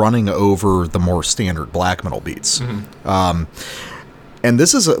toms running over the more standard black metal beats. Mm-hmm. And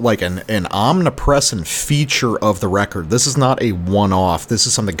this is like an omnipresent feature of the record. This is not a one-off. This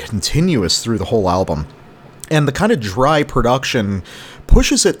is something continuous through the whole album. And the kind of dry production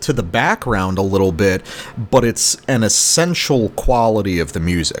pushes it to the background a little bit, but it's an essential quality of the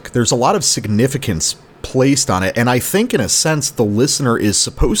music. There's a lot of significance placed on it, and I think in a sense the listener is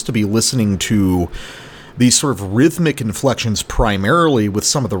supposed to be listening to these sort of rhythmic inflections primarily, with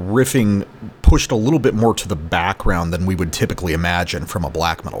some of the riffing pushed a little bit more to the background than we would typically imagine from a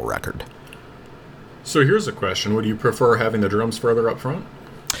black metal record. So here's a question. Would you prefer having the drums further up front?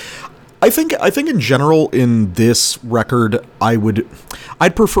 I think in general in this record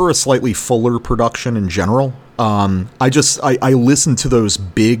I'd prefer a slightly fuller production in general. I listen to those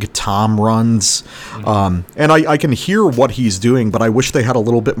big tom runs, and I can hear what he's doing, but I wish they had a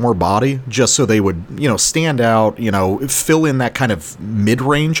little bit more body, just so they would, stand out, fill in that kind of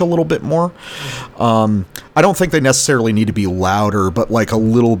mid-range a little bit more. I don't think they necessarily need to be louder, but like a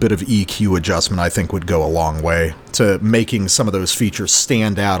little bit of EQ adjustment I think would go a long way to making some of those features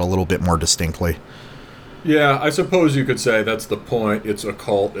stand out a little bit more distinctly. Yeah, I suppose you could say that's the point. It's a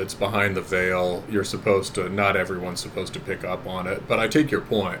cult. It's behind the veil. Not everyone's supposed to pick up on it. But I take your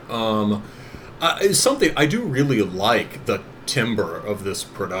point. Something I do really like the timbre of this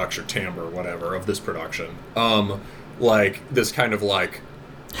production, of this production. Like this kind of like.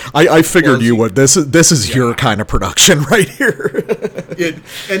 I figured buzzy, you would. This is your kind of production right here.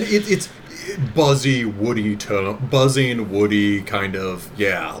 It's buzzy, woody tone, buzzing, woody kind of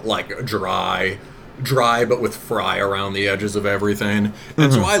like dry but with fry around the edges of everything.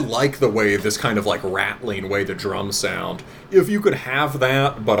 And so I like the way this kind of like rattling way the drums sound. If you could have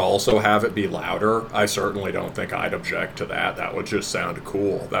that but also have it be louder, I certainly don't think I'd object to that. That would just sound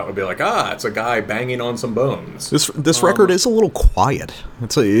cool. That would be like, it's a guy banging on some bones. This record is a little quiet.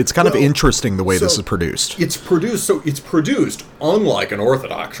 It's kind of interesting the way this is produced. It's produced unlike an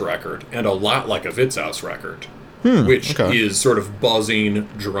Orthodox record and a lot like a Witzhaus record. Which is sort of buzzing,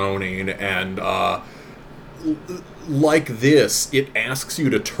 droning, and like this, it asks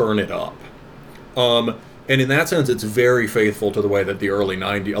you to turn it up. And in that sense, it's very faithful to the way that the early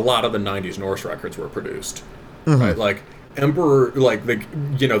 90s, a lot of the 90s Norse records were produced. Right? Like, Emperor, like,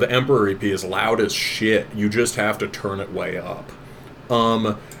 the Emperor EP is loud as shit. You just have to turn it way up.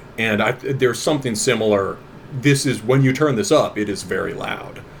 There's something similar. This is, when you turn this up, it is very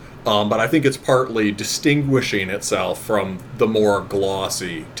loud. But I think it's partly distinguishing itself from the more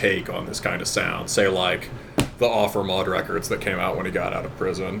glossy take on this kind of sound. Say, like, the Offer Mud records that came out when he got out of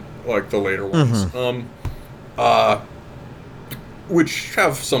prison, like the later ones. Which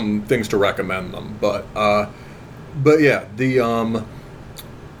have some things to recommend them, but yeah,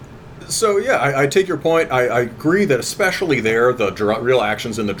 so yeah, I take your point. I agree that especially there, the real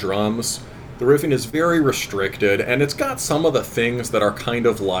action's in the drums. The riffing is very restricted, and it's got some of the things that are kind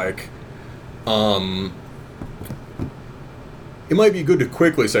of like, it might be good to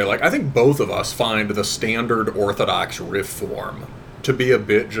quickly say, like, I think both of us find the standard orthodox riff form to be a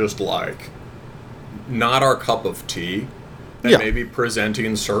bit just like not our cup of tea, and maybe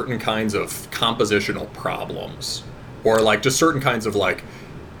presenting certain kinds of compositional problems, or like just certain kinds of, like,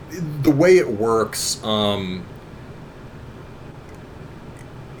 the way it works. I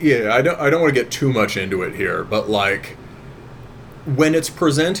don't want to get too much into it here, but like, when it's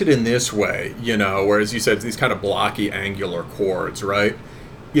presented in this way, where, as you said, these kind of blocky angular chords, right?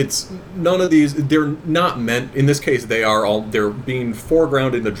 It's none of these, they're not meant, in this case, they're being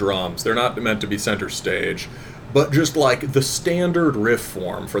foregrounded in the drums. They're not meant to be center stage. But just like the standard riff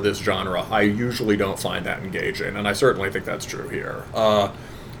form for this genre, I usually don't find that engaging, and I certainly think that's true here.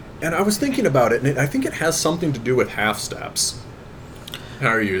 And I was thinking about it, and I think it has something to do with half steps. How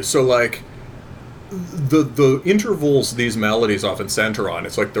are you? So, like, the intervals these melodies often center on,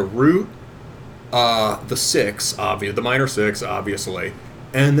 it's like the root, the six, the minor six, obviously,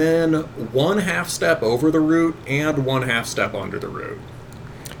 and then one half step over the root and one half step under the root.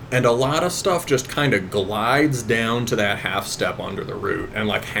 And a lot of stuff just kind of glides down to that half step under the root and,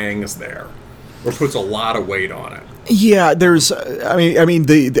 like, hangs there, or puts a lot of weight on it. Yeah, there's, I mean,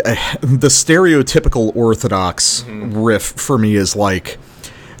 the stereotypical orthodox riff for me is like,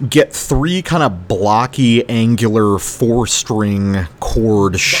 get three kind of blocky, angular, four-string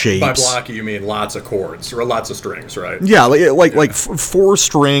chord shapes. By blocky, you mean lots of chords, or lots of strings, right? Yeah, like four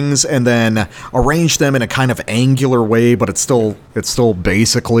strings, and then arrange them in a kind of angular way, but it's still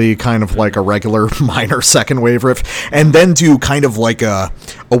basically kind of like a regular minor second wave riff, and then do kind of like a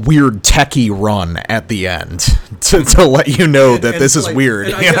weird techie run at the end to let you know that this is weird.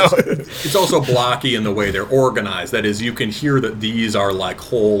 It's also blocky in the way they're organized. That is, you can hear that these are like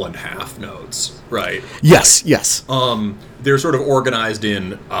whole and half notes, right? Yes. They're sort of organized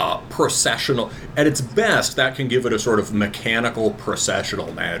in processional. At its best, that can give it a sort of mechanical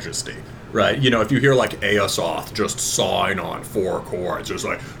processional majesty, right? If you hear like Aosoth just sawing on four chords, it's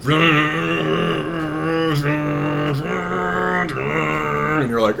like, and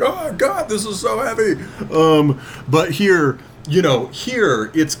you're like, oh god, this is so heavy. But here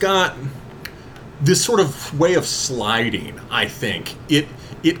it's got this sort of way of sliding. I think it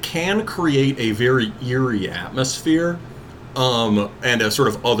can create a very eerie atmosphere, and a sort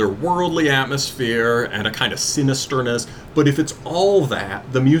of otherworldly atmosphere, and a kind of sinisterness. But if it's all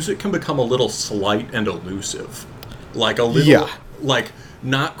that, the music can become a little slight and elusive, like a little, like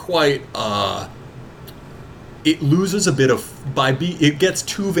not quite. It loses a bit of it gets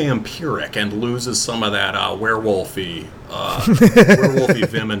too vampiric and loses some of that werewolfy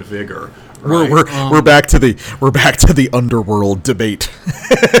vim and vigor. Right? We're back to the underworld debate.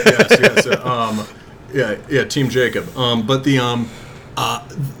 yes. Team Jacob. But the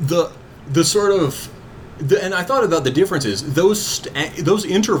sort of, and I thought about the differences. Those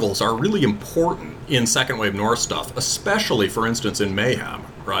intervals are really important in second wave Norse stuff, especially, for instance, in Mayhem,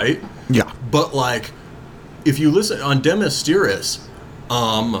 right? Yeah. But like, if you listen on De Mysteris,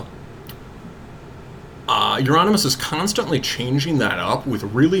 Euronymous is constantly changing that up with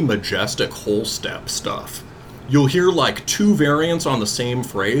really majestic whole step stuff. You'll hear like two variants on the same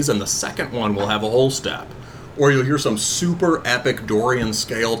phrase, and the second one will have a whole step. Or you'll hear some super epic Dorian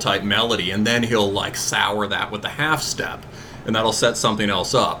scale type melody, and then he'll like sour that with the half step, and that'll set something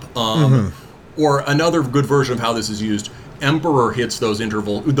else up. Or another good version of how this is used, Emperor hits those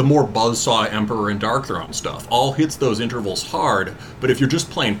intervals, the more buzzsaw Emperor and Darkthrone stuff, all hits those intervals hard, but if you're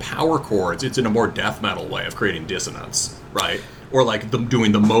just playing power chords, it's in a more death metal way of creating dissonance, right? Or like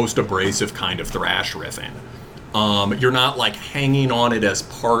doing the most abrasive kind of thrash riffing. You're not like hanging on it as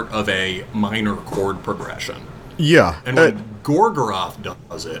part of a minor chord progression. Yeah. And when Gorgoroth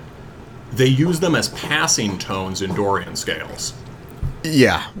does it, they use them as passing tones in Dorian scales.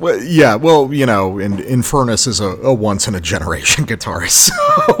 Well, Infernus is a once in a generation guitarist.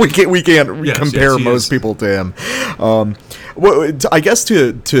 So we can't compare most people to him. I guess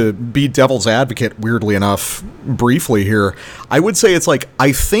to be devil's advocate, weirdly enough, briefly here, I would say it's like,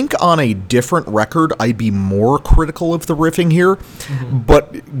 I think on a different record I'd be more critical of the riffing here,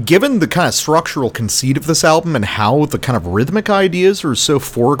 but given the kind of structural conceit of this album and how the kind of rhythmic ideas are so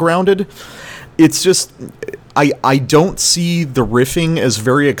foregrounded, it's just, I don't see the riffing as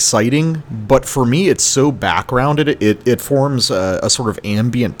very exciting, but for me it's so backgrounded, it forms a sort of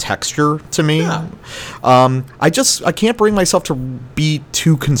ambient texture to me. Yeah. I can't bring myself to be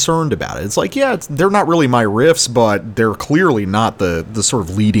too concerned about it. It's like, they're not really my riffs, but they're clearly not the sort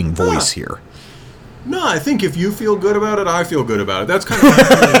of leading voice here. No, I think if you feel good about it, I feel good about it. That's kind of my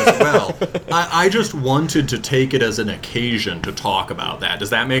feeling as well. I just wanted to take it as an occasion to talk about that. Does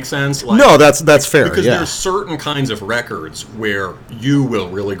that make sense? No, that's fair. Because there's certain kinds of records where you will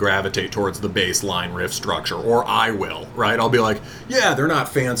really gravitate towards the bass line riff structure, or I will, right? I'll be like, yeah, they're not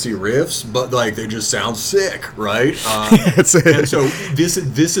fancy riffs, but like they just sound sick, right? And so this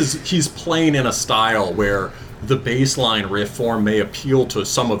is he's playing in a style where the baseline riff form may appeal to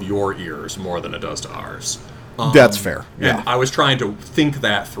some of your ears more than it does to ours. That's fair. Yeah. And I was trying to think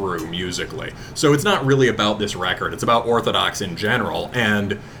that through musically. So it's not really about this record. It's about Orthodox in general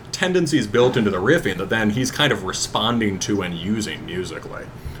and tendencies built into the riffing that then he's kind of responding to and using musically.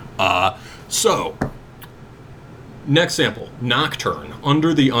 So, next sample, Nocturne,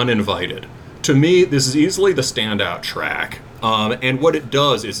 Under the Uninvited. To me, this is easily the standout track. And what it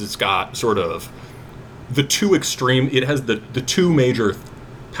does is it's got sort of the two extreme, it has the two major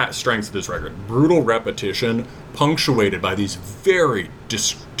strengths of this record. Brutal repetition, punctuated by these very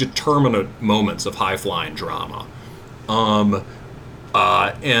determinate moments of high-flying drama. And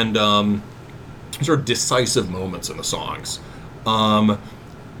sort of decisive moments in the songs.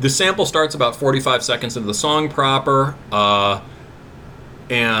 The sample starts about 45 seconds into the song proper,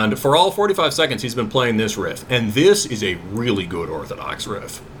 and for all 45 seconds he's been playing this riff. And this is a really good Orthodox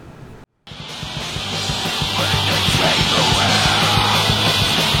riff.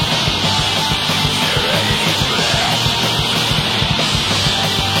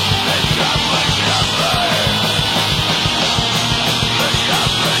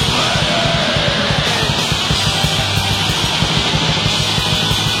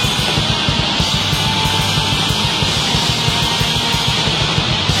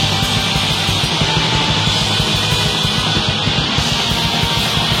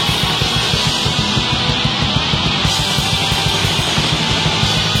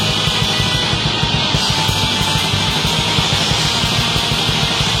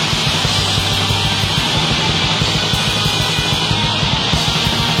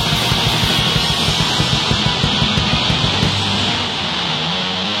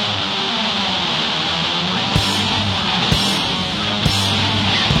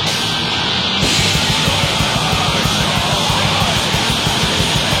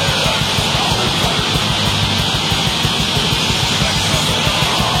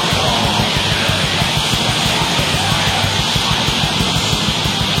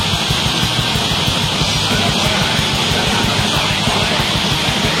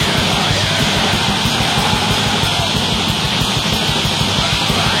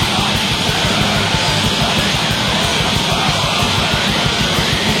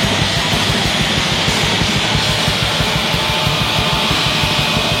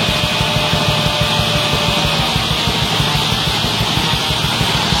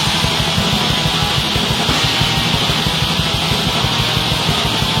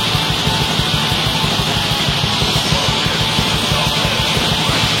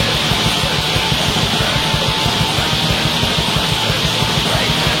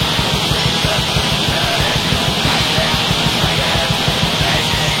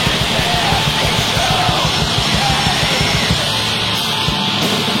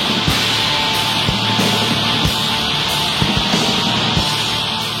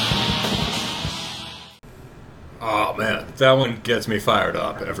 That one gets me fired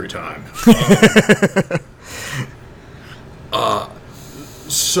up every time.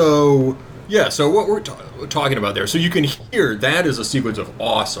 So what we're talking about there, so you can hear that is a sequence of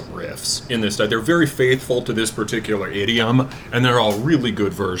awesome riffs in this. They're very faithful to this particular idiom, and they're all really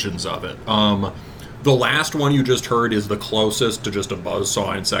good versions of it. The last one you just heard is the closest to just a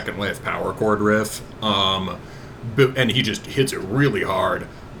buzzsaw and second wave power chord riff, and he just hits it really hard.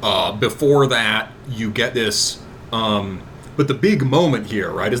 Before that, you get this... but the big moment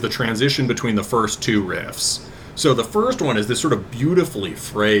here, right, is the transition between the first two riffs. So the first one is this sort of beautifully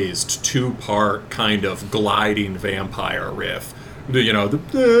phrased two-part kind of gliding vampire riff. You know,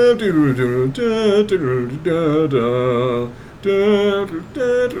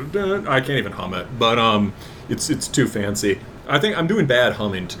 I can't even hum it, but it's too fancy. I think I'm doing bad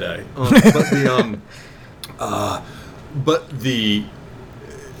humming today.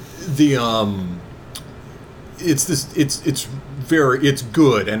 It's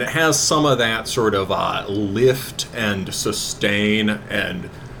good, and it has some of that sort of lift and sustain and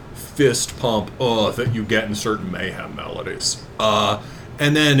fist pump that you get in certain Mayhem melodies.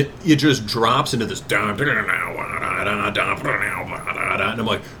 And then it just drops into this, and I'm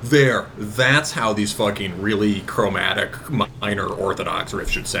like, that's how these fucking really chromatic minor Orthodox riffs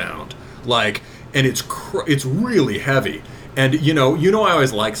should sound. Like, and it's really heavy. And you know I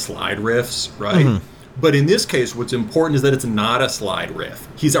always like slide riffs, right? Mm-hmm. But in this case, what's important is that it's not a slide riff.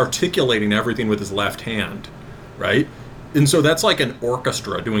 He's articulating everything with his left hand, right? And so that's like an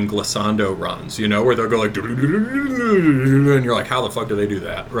orchestra doing glissando runs, you know, where they'll go like, and you're like, how the fuck do they do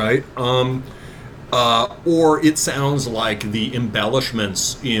that, right? Or it sounds like the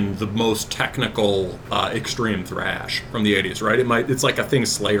embellishments in the most technical extreme thrash from the 80s, right? It's like a thing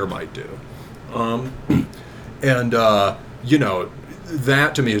Slayer might do. You know,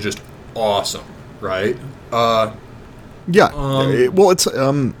 that to me is just awesome, right? Well, it's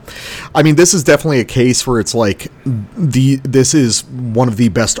I mean, this is definitely a case where it's like this is one of the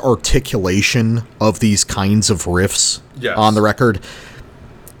best articulation of these kinds of riffs on the record.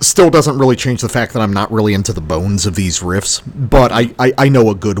 Still doesn't really change the fact that I'm not really into the bones of these riffs, but I know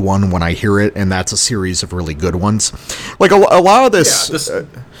a good one when I hear it, and that's a series of really good ones. Like a lot of this.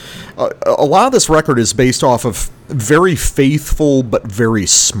 A lot of this record is based off of very faithful but very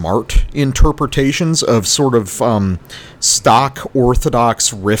smart interpretations of sort of stock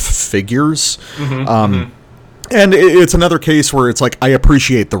Orthodox riff figures. And it's another case where it's like, I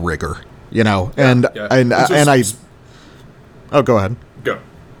appreciate the rigor, you know, and oh, go ahead. Go.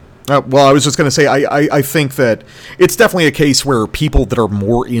 Well, I was just going to say, I think that it's definitely a case where people that are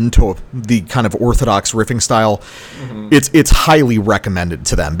more into the kind of Orthodox riffing style, it's highly recommended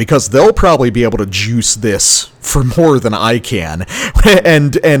to them, because they'll probably be able to juice this for more than I can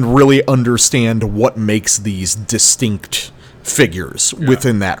and really understand what makes these distinct figures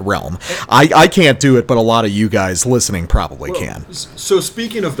within that realm. I can't do it, but a lot of you guys listening probably can. So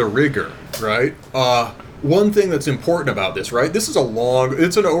speaking of the rigor, right? One thing that's important about this, right? This is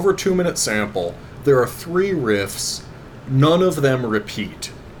it's an over 2-minute sample. There are 3 riffs. None of them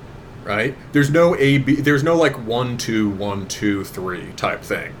repeat, right? There's no there's no like 1, 2, 1, 2, 3 type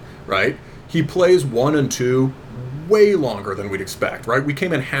thing, right? He plays 1 and 2 way longer than we'd expect, right? We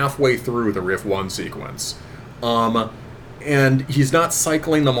came in halfway through the riff 1 sequence. And he's not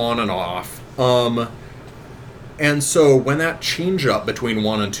cycling them on and off. And so when that change up between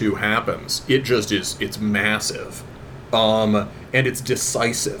 1 and 2 happens, it's massive. And it's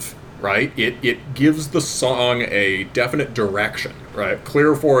decisive, right? It gives the song a definite direction, right?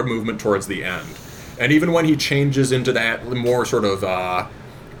 Clear forward movement towards the end. And even when he changes into that more sort of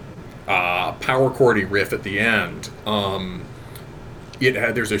power chordy riff at the end,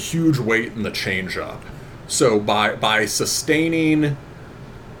 there's a huge weight in the change up. So by sustaining,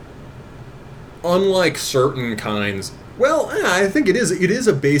 unlike certain kinds, I think it is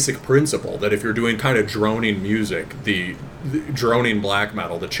a basic principle that if you're doing kind of droning music, the droning black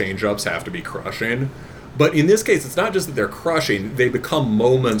metal, the change-ups have to be crushing. But in this case, it's not just that they're crushing, they become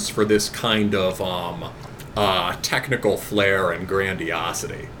moments for this kind of technical flair and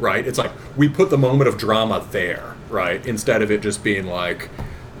grandiosity, right? It's like, we put the moment of drama there, right? Instead of it just being like,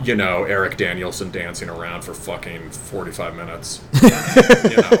 you know, Eric Danielson dancing around for fucking 45 minutes.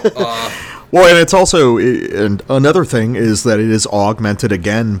 Well, and it's also, and another thing is that it is augmented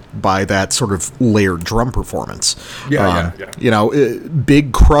again by that sort of layered drum performance. You know,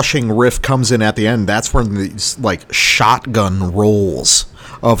 big crushing riff comes in at the end. That's when these like shotgun rolls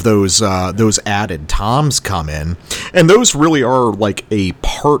of those added toms come in, and those really are like a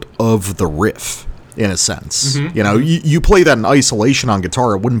part of the riff. In a sense, you know, you play that in isolation on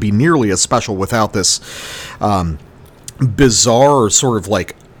guitar, it wouldn't be nearly as special without this bizarre sort of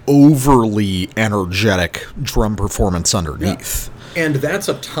like overly energetic drum performance underneath. Yeah. And that's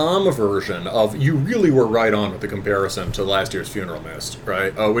a tom version of, you really were right on with the comparison to last year's Funeral Mist,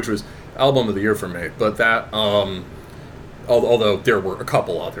 right? Which was album of the year for me. But that, although there were a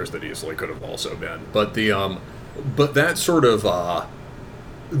couple others that easily could have also been, but that sort of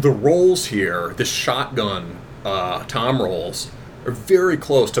the rolls here, the shotgun tom rolls, are very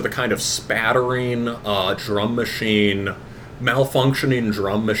close to the kind of spattering drum machine, malfunctioning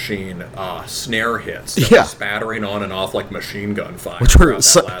drum machine snare hits that were spattering on and off like machine gun fire throughout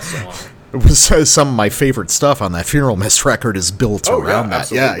that last song. some of my favorite stuff on that Funeral Mist record is built around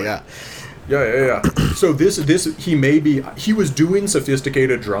that. Absolutely. Yeah. So he was doing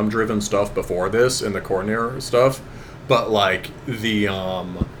sophisticated drum driven stuff before this in the Cornier stuff, but like the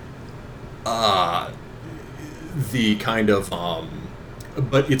kind of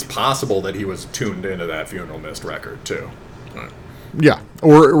but it's possible that he was tuned into that Funeral Mist record too. Yeah,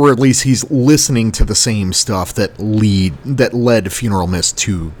 or at least he's listening to the same stuff that led Funeral Mist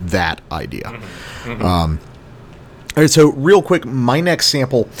to that idea. All right, so real quick, my next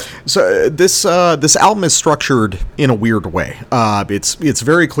sample. So this album is structured in a weird way. It's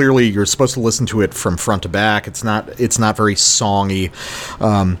very clearly you're supposed to listen to it from front to back. It's not very songy.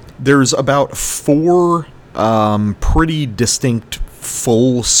 There's about 4 pretty distinct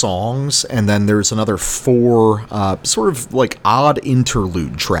full songs, and then there's another 4 sort of like odd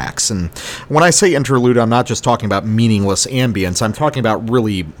interlude tracks. And when I say interlude, I'm not just talking about meaningless ambience. I'm talking about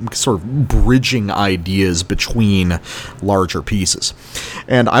really sort of bridging ideas between larger pieces.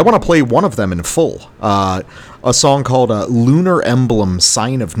 And I want to play one of them in full. A song called Lunar Emblem,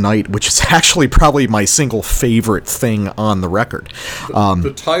 Sign of Night, which is actually probably my single favorite thing on the record.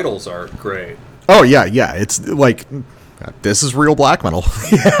 The titles are great. Oh, yeah. It's like... this is real black metal.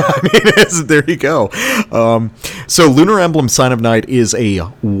 There you go. So Lunar Emblem, Sign of Night is a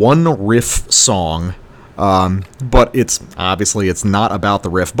one riff song, but it's not about the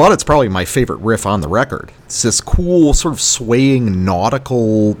riff, but it's probably my favorite riff on the record. It's this cool sort of swaying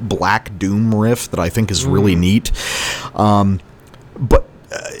nautical Black Doom riff that I think is really neat. But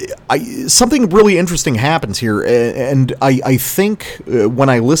something really interesting happens here, and I think when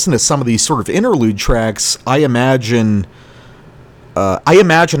I listen to some of these sort of interlude tracks, I imagine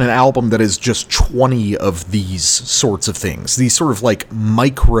an album that is just 20 of these sorts of things, these sort of like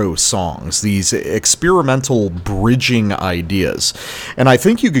micro songs, these experimental bridging ideas. And I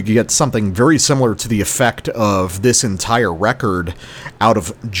think you could get something very similar to the effect of this entire record out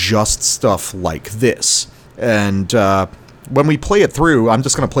of just stuff like this. And when we play it through, I'm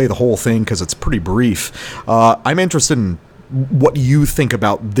just going to play the whole thing because it's pretty brief. I'm interested in what you think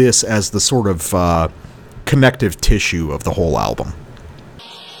about this as the sort of connective tissue of the whole album.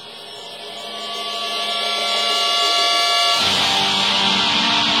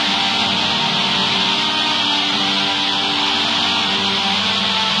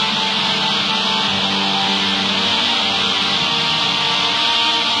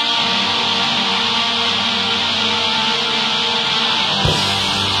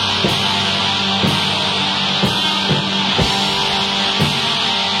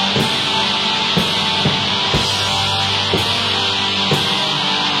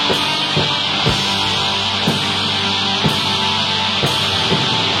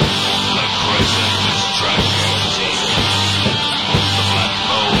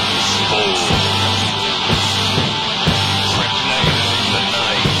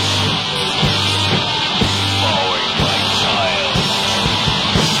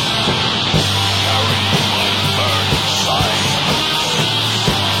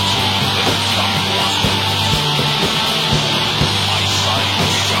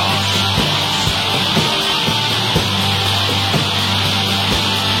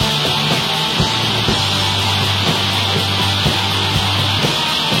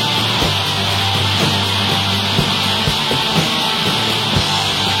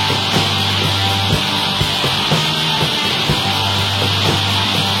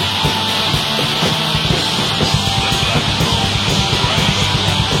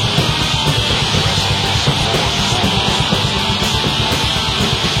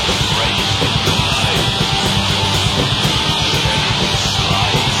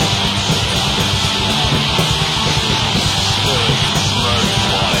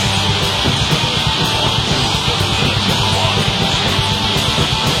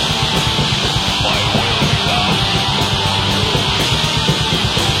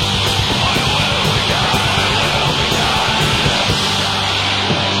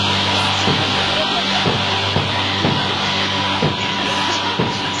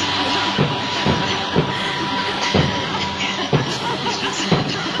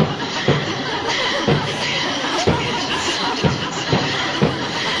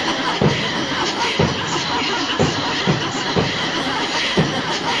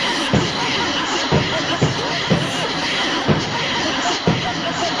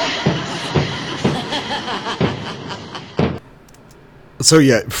 So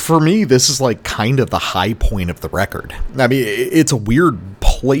yeah, for me, this is like kind of the high point of the record. I mean, it's a weird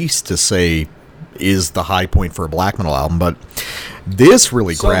place to say is the high point for a black metal album, but this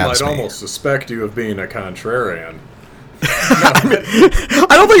really grabs me. Some might almost suspect you of being a contrarian. I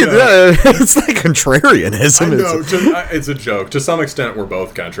don't think it's like contrarianism. I know, it's a joke. To some extent, we're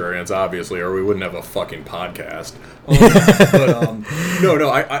both contrarians, obviously, or we wouldn't have a fucking podcast. No,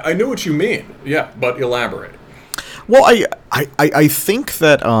 I know what you mean. Yeah, but elaborate. Well, I think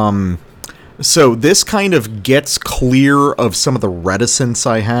that so this kind of gets clear of some of the reticence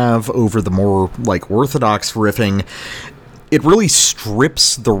I have over the more like orthodox riffing. It really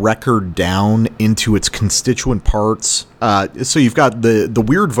strips the record down into its constituent parts. So you've got the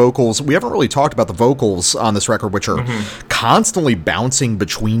weird vocals. We haven't really talked about the vocals on this record, which are constantly bouncing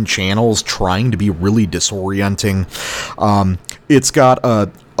between channels, trying to be really disorienting. It's got a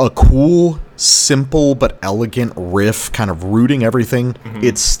cool, simple but elegant riff, kind of rooting everything.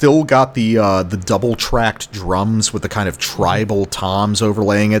 It's still got the double-tracked drums with the kind of tribal toms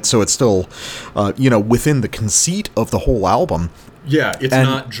overlaying it, so it's still, within the conceit of the whole album. Yeah, it's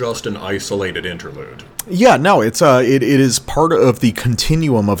not just an isolated interlude. Yeah, no, it is part of the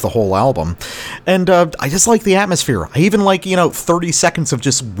continuum of the whole album, and I just like the atmosphere. I even like 30 seconds of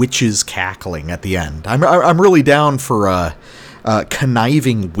just witches cackling at the end. I'm really down for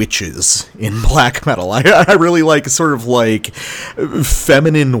conniving witches in black metal. I really like sort of like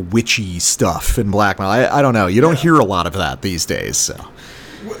feminine witchy stuff in black metal. I don't know. You don't hear a lot of that these days. So.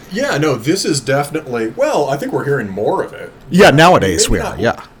 Yeah, no, this is definitely, well, I think we're hearing more of it. Yeah, nowadays we are,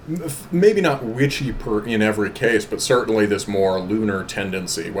 yeah. Maybe not witchy in every case, but certainly this more lunar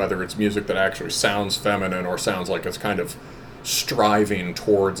tendency, whether it's music that actually sounds feminine or sounds like it's kind of striving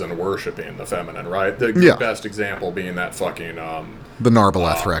towards and worshiping the feminine, right? The best example being that fucking the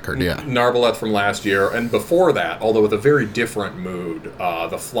Narbaleth record, yeah. Narbaleth from last year, and before that, although with a very different mood,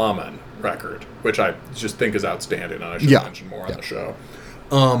 the Flamen record, which I just think is outstanding, and I should mention more on the show.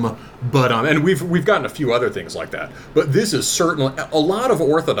 And we've gotten a few other things like that, but this is certainly a lot of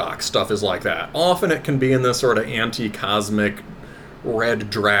Orthodox stuff is like that. Often it can be in this sort of anti-cosmic red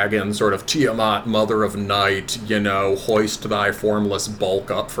dragon, sort of Tiamat, mother of night, hoist thy formless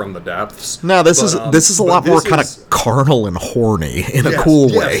bulk up from the depths. No, this is a lot more kind of carnal and horny in a cool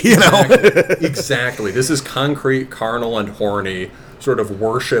way, Exactly. This is concrete, carnal, and horny sort of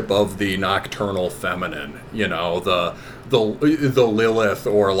worship of the nocturnal feminine, the Lilith,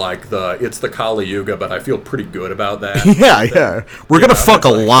 or like it's the Kali Yuga, but I feel pretty good about that. Yeah. We're gonna fuck a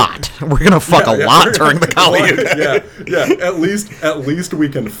lot. We're gonna fuck a lot during the Kali Yuga. Yeah. At least we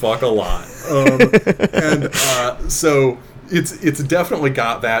can fuck a lot. So it's definitely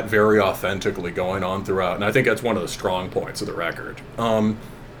got that very authentically going on throughout, and I think that's one of the strong points of the record. And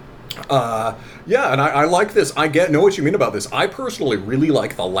I like this. I know what you mean about this. I personally really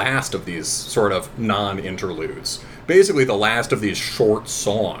like the last of these sort of non-interludes. Basically, the last of these short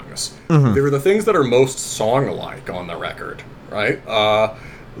songs. They're the things that are most song-like on the record, right?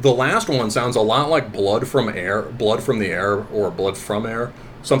 The last one sounds a lot like Blood from the Air, or Blood from Air,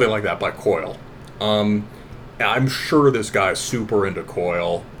 something like that by Coil. I'm sure this guy's super into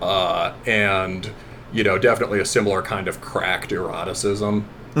Coil, and definitely a similar kind of cracked eroticism.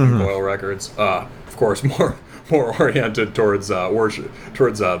 Coil records, of course, more oriented towards worship,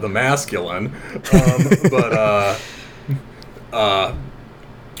 towards the masculine, but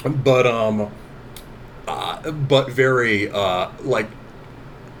very like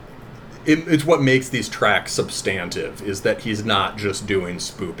it's what makes these tracks substantive, is that he's not just doing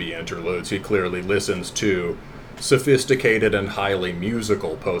spoopy interludes. He clearly listens to sophisticated and highly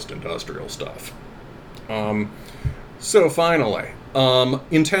musical post-industrial stuff. So finally,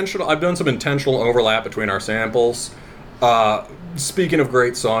 I've done some intentional overlap between our samples. Speaking of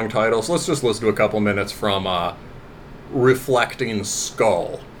great song titles, let's just listen to a couple minutes from Reflecting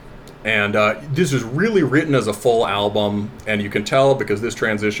Skull. And this is really written as a full album, and you can tell because this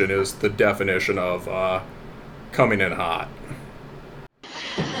transition is the definition of coming in hot.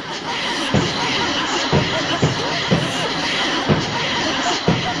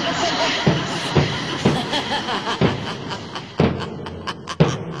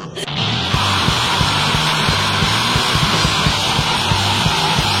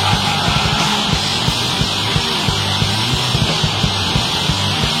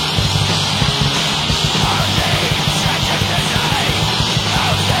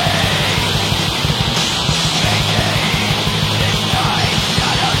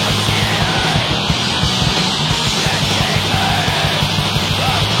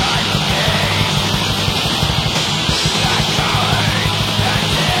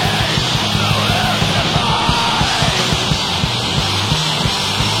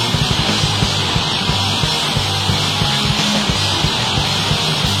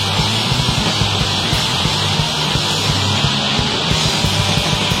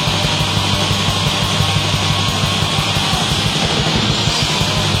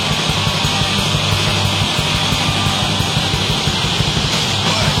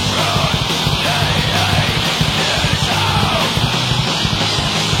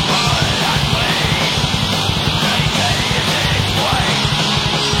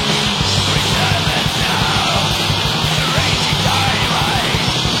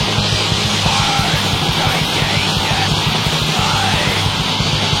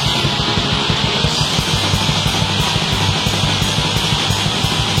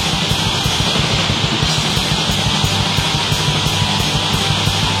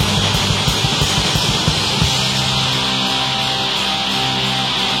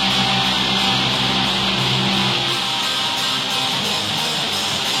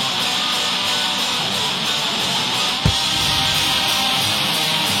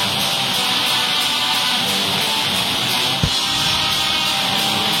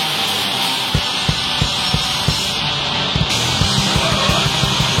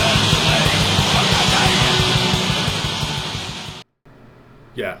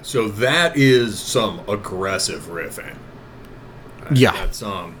 Yeah, so that is some aggressive riffing. Yeah. That's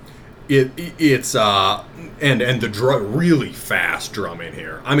it's and the really fast drumming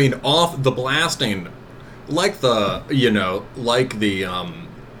here. I mean, off the blasting, like the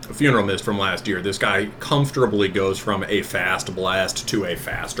Funeral Mist from last year. This guy comfortably goes from a fast blast to a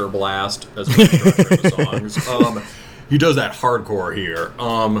faster blast as a structure of the songs. He does that hardcore here,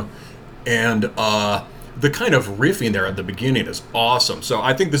 and the kind of riffing there at the beginning is awesome. So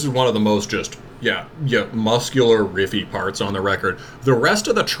I think this is one of the most just muscular riffy parts on the record. The rest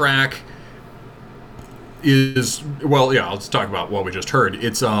of the track is let's talk about what we just heard.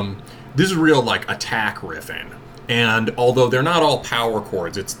 It's this is real like attack riffing. And although they're not all power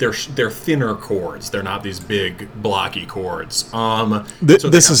chords, they're thinner chords. They're not these big blocky chords.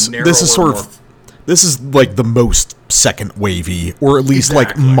 This is like the most second wavy, or at least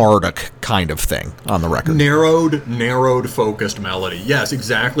like Marduk kind of thing on the record. Narrowed, focused melody. Yes,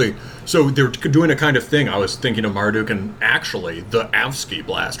 exactly. So they're doing a kind of thing. I was thinking of Marduk, and actually the Avsky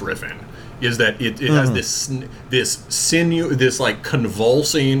blast riffing is that it has this like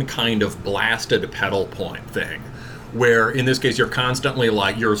convulsing kind of blasted pedal point thing, where in this case you're constantly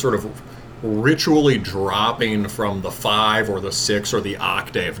like you're sort of ritually dropping from the 5 or the 6 or the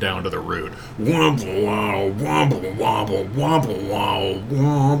octave down to the root.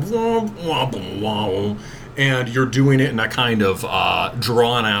 And you're doing it in a kind of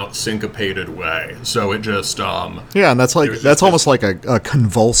drawn out syncopated way. So it just and that's almost like a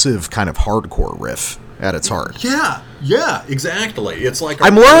convulsive kind of hardcore riff at its heart. Yeah, exactly. It's like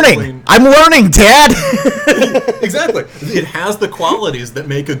I'm learning, Dad. Exactly. It has the qualities that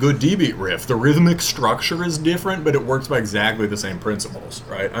make a good D-beat riff. The rhythmic structure is different, but it works by exactly the same principles,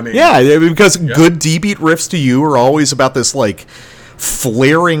 right? I mean, because good D-beat riffs to you are always about this like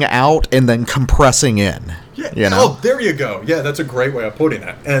flaring out and then compressing in. Yeah. You know? Oh, there you go. Yeah, that's a great way of putting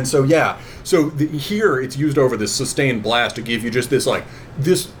it. And so here it's used over this sustained blast to give you just this like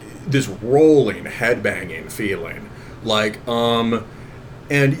this rolling headbanging feeling, like and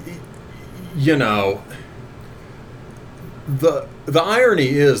you know the irony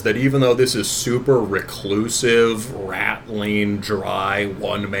is that even though this is super reclusive, rattling, dry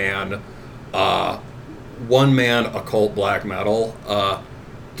one man occult black metal,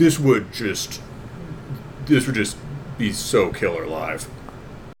 this would just be so killer live.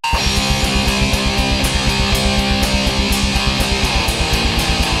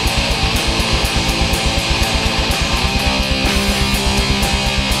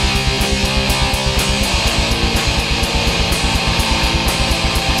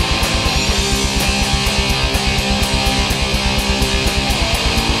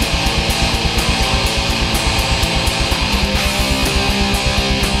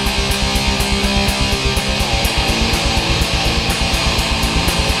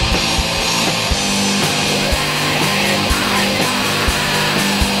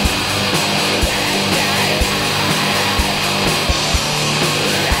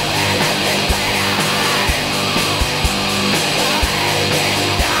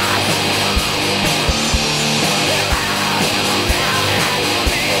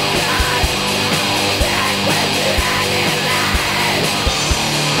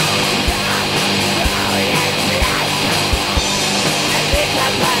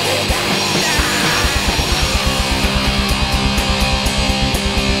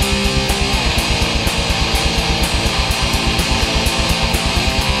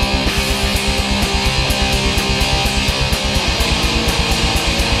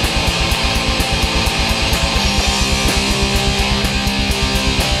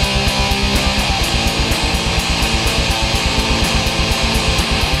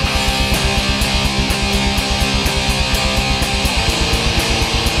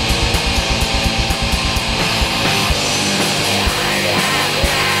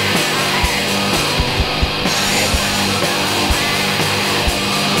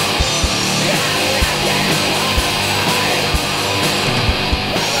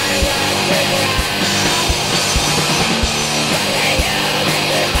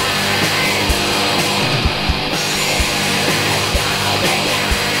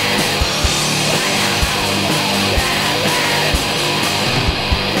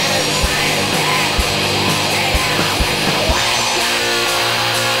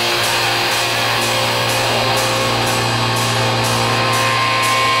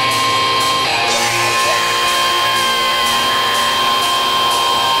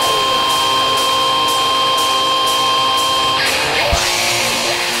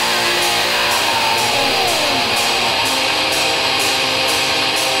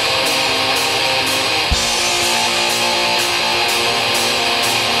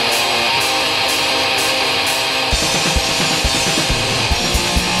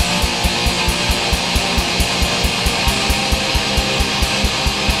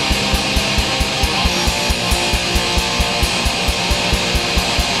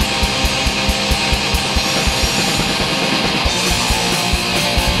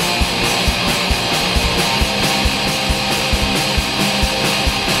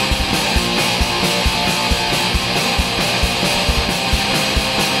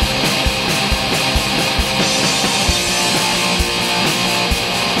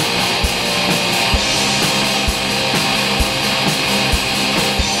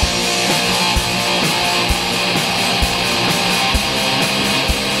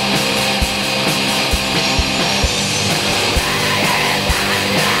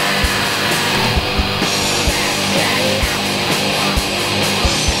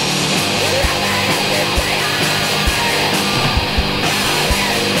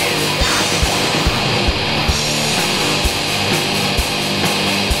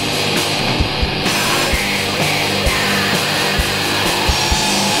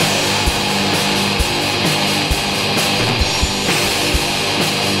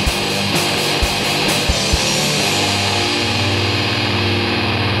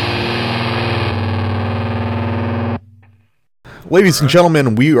 Ladies and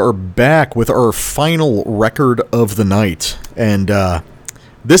gentlemen, we are back with our final record of the night. And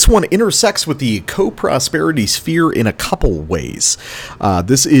this one intersects with the co-prosperity sphere in a couple ways.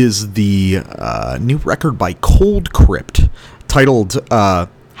 This is the new record by Cold Crypt, titled, how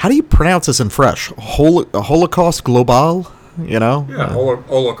do you pronounce this in French? Holocaust Global? You know? Yeah,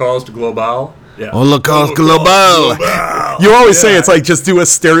 Holocaust Global. Yeah. Holocaust Global. You always say it's like just do a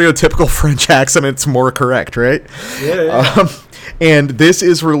stereotypical French accent, it's more correct, right? Yeah. And this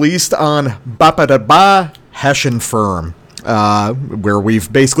is released on Ba Hessian Firm, where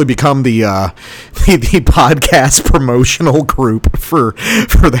we've basically become the podcast promotional group for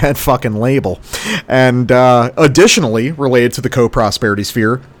that fucking label. And additionally, related to the co-prosperity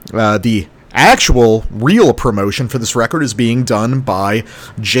sphere, the actual real promotion for this record is being done by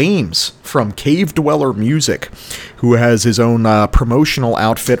James from Cave Dweller Music, who has his own promotional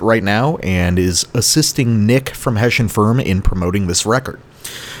outfit right now and is assisting Nick from Hessian Firm in promoting this record.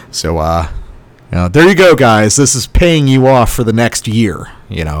 So, there you go, guys. This is paying you off for the next year.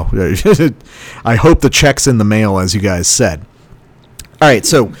 I hope the check's in the mail, as you guys said. All right,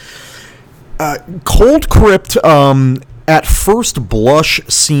 so Cold Crypt, at first blush,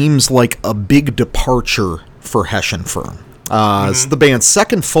 seems like a big departure for Hessian Firm. It's the band's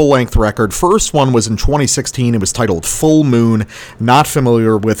second full-length record. First one was in 2016. It was titled Full Moon. Not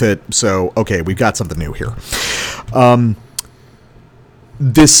familiar with it, so, okay, we've got something new here.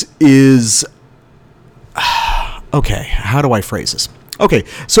 This is... Okay, how do I phrase this? Okay,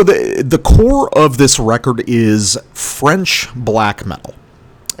 so the core of this record is French black metal.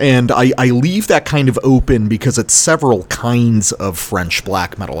 And I leave that kind of open because it's several kinds of French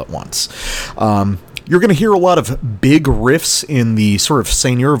black metal at once. You're going to hear a lot of big riffs in the sort of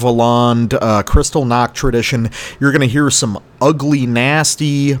Seigneur Voland, Kristallnacht tradition. You're going to hear some ugly,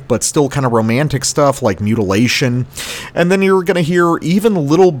 nasty, but still kind of romantic stuff like Mutilation. And then you're going to hear even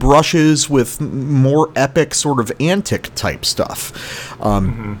little brushes with more epic sort of antic type stuff.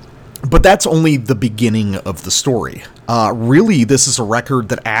 But that's only the beginning of the story. Really, this is a record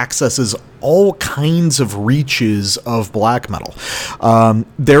that accesses all kinds of reaches of black metal.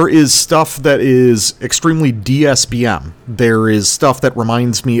 There is stuff that is extremely DSBM. There is stuff that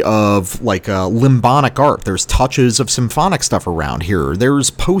reminds me of like limbonic art. There's touches of symphonic stuff around here. There's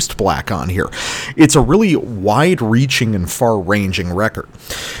post-black on here. It's a really wide-reaching and far-ranging record.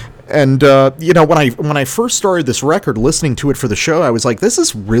 And, when I first started this record, listening to it for the show, I was like, this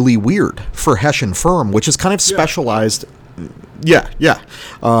is really weird for Hessian Firm, which is kind of specialized. Yeah.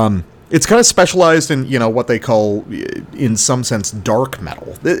 It's kind of specialized in, what they call, in some sense, dark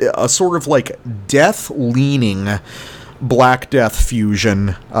metal. A sort of like death-leaning Black Death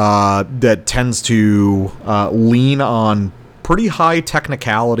fusion that tends to lean on pretty high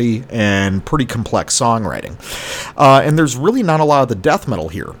technicality and pretty complex songwriting. And there's really not a lot of the death metal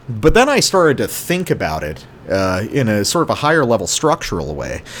here. But then I started to think about it in a sort of a higher level structural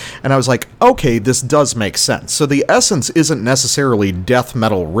way. And I was like, okay, this does make sense. So the essence isn't necessarily death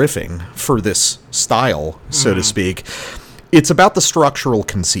metal riffing for this style, so to speak. It's about the structural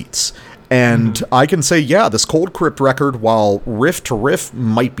conceits. And I can say, yeah, this Cold Crypt record, while riff to riff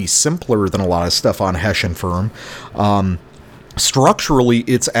might be simpler than a lot of stuff on Hessian Firm, structurally,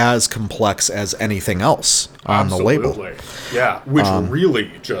 it's as complex as anything else on the label. Yeah, which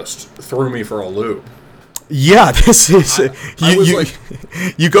really just threw me for a loop. Yeah, this is...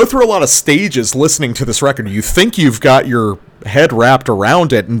 you go through a lot of stages listening to this record. You think you've got your head wrapped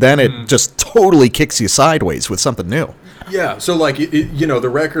around it, and then it just totally kicks you sideways with something new. Yeah, so like, the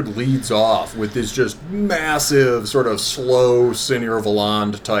record leads off with this just massive, sort of slow Seigneur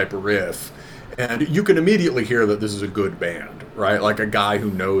Voland type riff. And you can immediately hear that this is a good band, right? Like a guy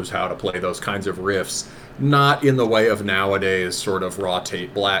who knows how to play those kinds of riffs, not in the way of nowadays sort of raw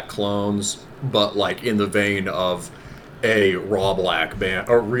Tate Black clones, but like in the vein of a raw black band,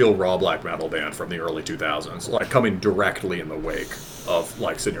 a real raw black metal band from the early 2000s, like coming directly in the wake of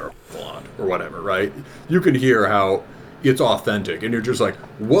like Seigneur Voland or whatever, right? You can hear how it's authentic, and you're just like,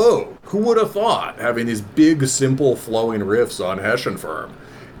 whoa, who would have thought, having these big, simple, flowing riffs on Hessian Firm?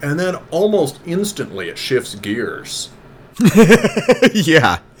 And then almost instantly it shifts gears.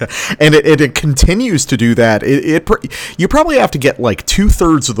 Yeah, and it continues to do that. You probably have to get like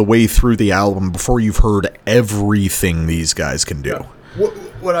 2/3 of the way through the album before you've heard everything these guys can do. Yeah.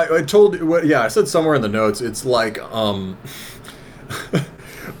 What I told you, I said somewhere in the notes, it's like, or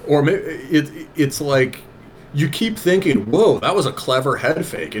maybe it's like you keep thinking, whoa, that was a clever head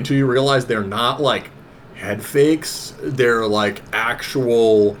fake, until you realize they're not like head fakes. They're like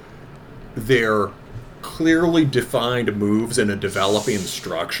they're clearly defined moves in a developing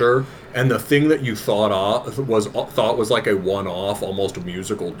structure, and the thing that you thought was like a one-off, almost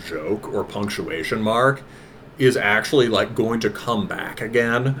musical joke or punctuation mark, is actually like going to come back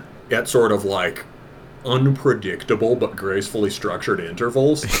again at sort of like unpredictable but gracefully structured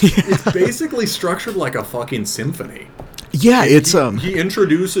intervals. It's basically structured like a fucking symphony. Yeah, it's he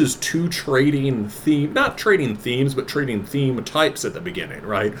introduces two not trading themes, but trading theme types at the beginning,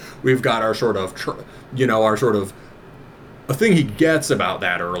 right? We've got our sort of a thing he gets about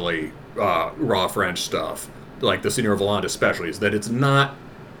that early raw French stuff, like the Seigneur Voland especially, is that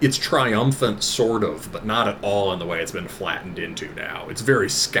it's triumphant sort of, but not at all in the way it's been flattened into now. It's very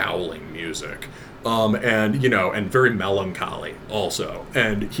scowling music. And very melancholy also.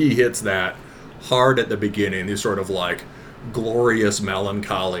 And he hits that hard at the beginning, these sort of like glorious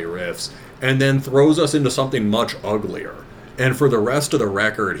melancholy riffs, and then throws us into something much uglier. And for the rest of the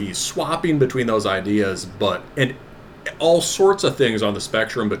record, he's swapping between those ideas, and all sorts of things on the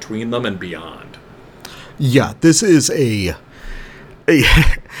spectrum between them and beyond. Yeah, this is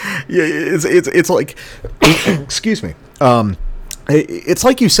it's like excuse me. It's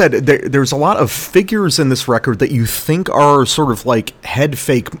like you said, there's a lot of figures in this record that you think are sort of like head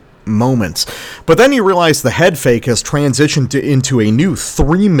fake moments, but then you realize the head fake has transitioned into a new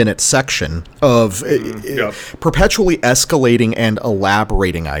 3-minute section of perpetually escalating and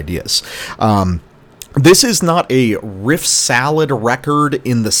elaborating ideas. This is not a riff salad record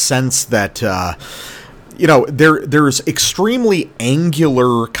in the sense that there's extremely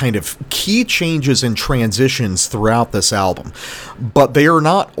angular kind of key changes and transitions throughout this album, but they are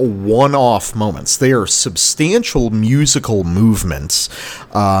not one-off moments. They are substantial musical movements.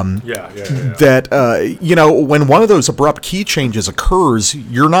 That, when one of those abrupt key changes occurs,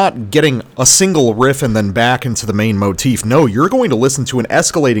 you're not getting a single riff and then back into the main motif. No, you're going to listen to an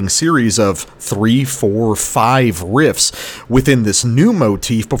escalating series of 3, 4, 5 riffs within this new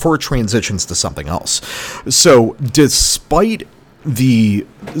motif before it transitions to something else. So, despite the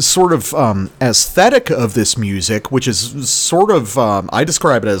sort of aesthetic of this music, which is sort of, I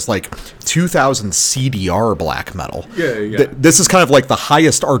describe it as like 2000 CDR black metal. Yeah. This is kind of like the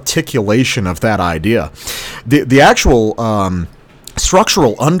highest articulation of that idea. The actual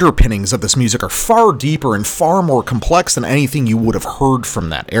structural underpinnings of this music are far deeper and far more complex than anything you would have heard from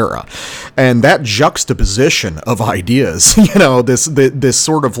that era. And that juxtaposition of ideas, this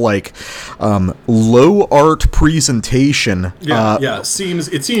sort of like low art presentation. It seems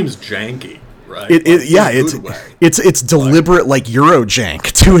janky. Right? It's deliberate, like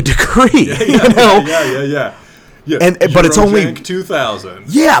Eurojank to a degree. Yeah, but it's only 2000.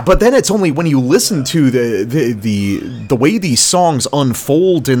 Yeah, but then it's only when you listen to the way these songs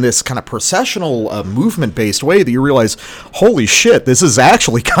unfold in this kind of processional movement-based way that you realize, holy shit, this is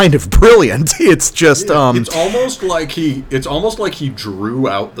actually kind of brilliant. It's just it's almost like he drew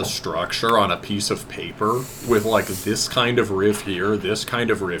out the structure on a piece of paper with like this kind of riff here, this kind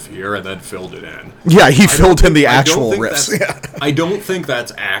of riff here, and then filled it in. Yeah, he filled in the actual riffs. I don't think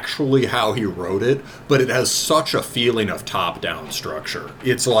that's actually how he wrote it, but it has such a feeling of top-down structure.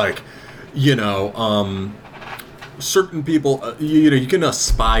 It's like, certain people, you can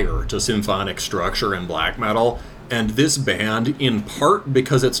aspire to symphonic structure in black metal, and this band, in part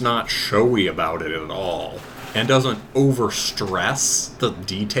because it's not showy about it at all, and doesn't overstress the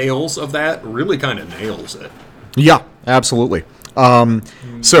details of that, really kind of nails it. Yeah, absolutely.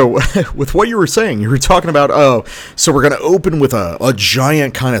 So with what you were saying, you were talking about, so we're going to open with a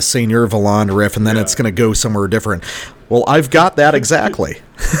giant kind of Seigneur Voland riff, and then it's going to go somewhere different. Well, I've got that exactly.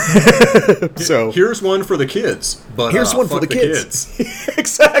 So here's one for the kids, but here's one for the kids.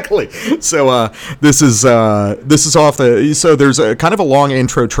 Exactly. So this is off the. So there's a kind of a long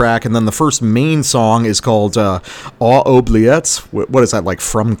intro track, and then the first main song is called "Aux Oubliettes." What is that, like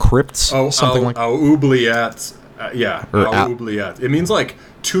From Crypts? Something like Oubliettes. Oubliette. It means like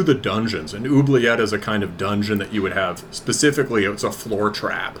to the dungeons. An oubliette is a kind of dungeon that you would have. Specifically, it's a floor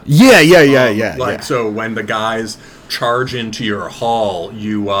trap. Yeah. So when the guys charge into your hall,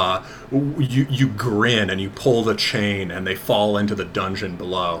 you grin and you pull the chain, and they fall into the dungeon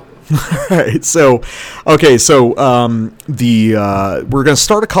below. Right. So, okay. So, we're going to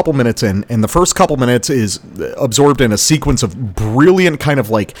start a couple minutes in, and the first couple minutes is absorbed in a sequence of brilliant kind of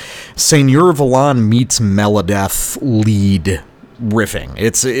like Seigneur Voland meets Melodeath lead riffing.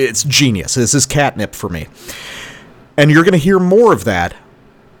 It's genius. This is catnip for me. And you're going to hear more of that,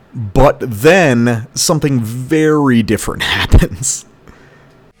 but then something very different happens.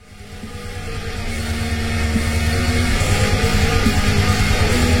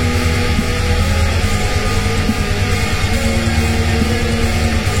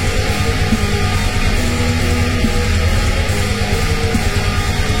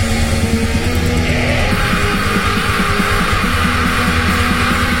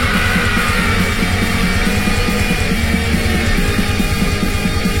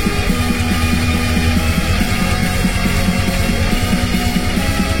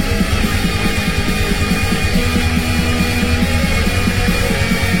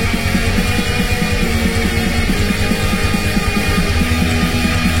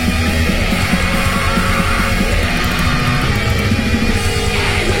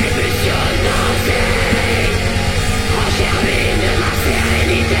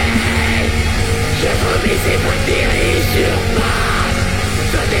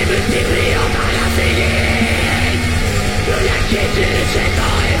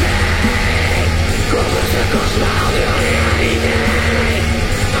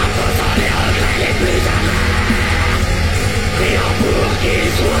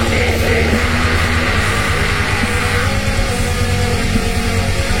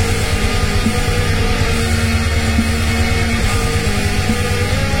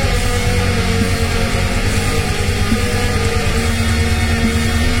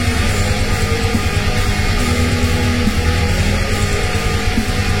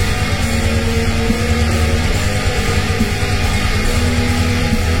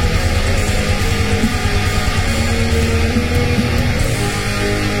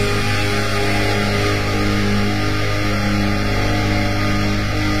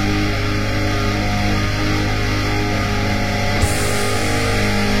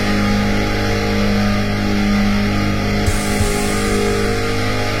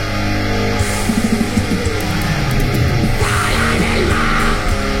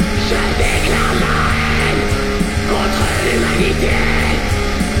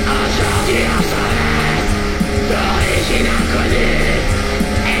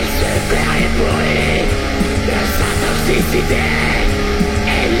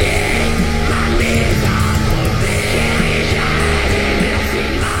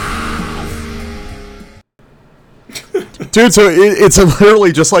 Dude, so it's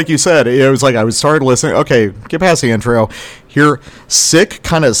literally just like you said. It was like I was started listening. Okay, get past the intro. Here, sick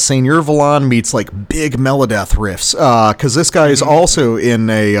kind of Seigneur Volan meets like big Melodeath riffs. Because this guy is also in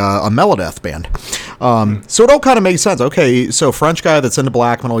a Melodeath band. So it all kind of makes sense. Okay, so French guy that's into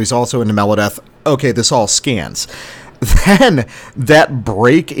black metal, he's also into Melodeath. Okay, this all scans. Then that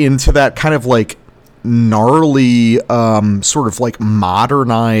break into that kind of like gnarly sort of like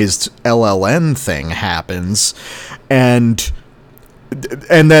modernized LLN thing happens, and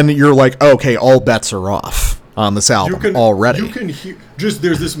then you're like, okay, all bets are off on this album already. You can hear, just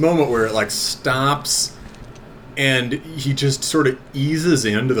there's this moment where it like stops, and he just sort of eases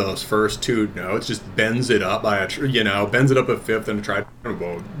into those first two notes, just bends it up by bends it up a fifth and try,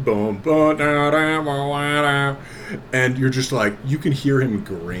 and you're just like, you can hear him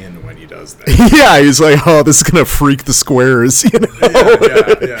grin when he does that. Yeah, he's like, oh, this is gonna freak the squares, you know.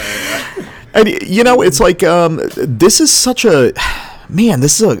 Yeah. And it's like this is such a man.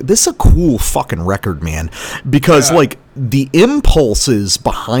 This is a cool fucking record, man, because like the impulses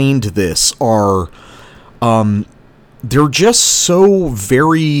behind this are. They're just so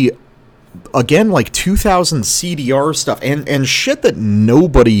very, again, like 2000 CDR stuff and shit that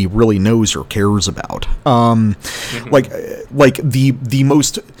nobody really knows or cares about. Like the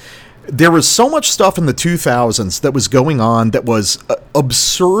most, there was so much stuff in the 2000s that was going on that was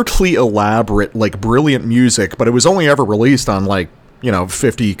absurdly elaborate, like brilliant music, but it was only ever released on like,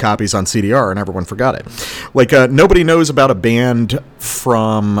 50 copies on CDR, and everyone forgot it. Like, nobody knows about a band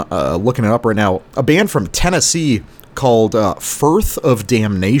from, looking it up right now, a band from Tennessee called Firth of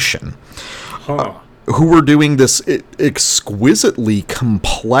Damnation, who were doing this exquisitely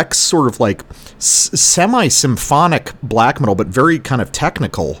complex sort of like semi-symphonic black metal, but very kind of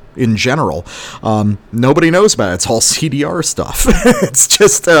technical in general. Nobody knows about it. It's all CDR stuff. It's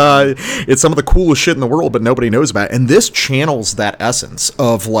just, it's some of the coolest shit in the world, but nobody knows about it. And this channels that essence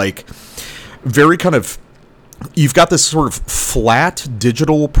of like very kind of, you've got this sort of flat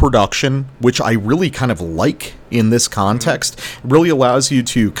digital production, which I really kind of like in this context. It really allows you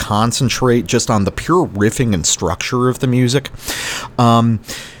to concentrate just on the pure riffing and structure of the music.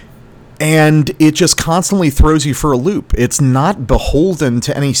 And it just constantly throws you for a loop. It's not beholden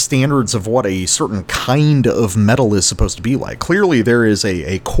to any standards of what a certain kind of metal is supposed to be like. Clearly, there is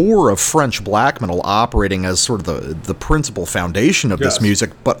a core of French black metal operating as sort of the principal foundation of this music,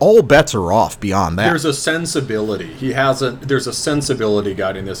 but all bets are off beyond that. There's a sensibility. There's a sensibility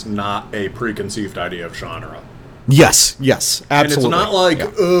guiding this, not a preconceived idea of genre. Yes, absolutely. And it's not like,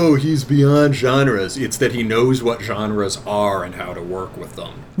 oh, he's beyond genres. It's that he knows what genres are and how to work with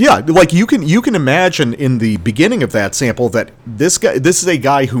them. Yeah, like you can imagine in the beginning of that sample that this is a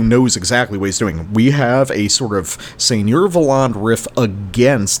guy who knows exactly what he's doing. We have a sort of Seigneur Voland riff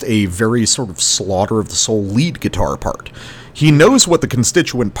against a very sort of Slaughter of the Soul lead guitar part. He knows what the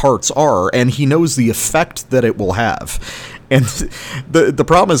constituent parts are, and he knows the effect that it will have. And the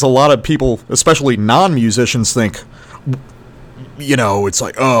problem is a lot of people, especially non-musicians, think, it's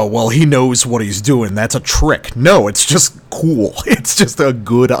like, oh, well, he knows what he's doing. That's a trick. No, it's just cool. It's just a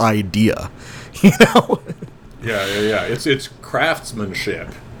good idea, Yeah. It's craftsmanship,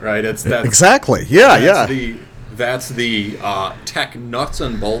 right? Exactly. That's the nuts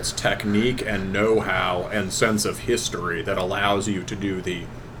and bolts technique and know-how and sense of history that allows you to do the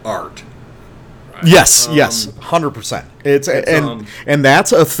art. Right? Yes, 100%. And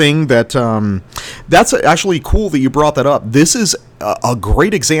that's a thing that that's actually cool that you brought that up. This is a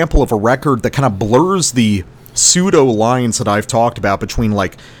great example of a record that kind of blurs the pseudo lines that I've talked about between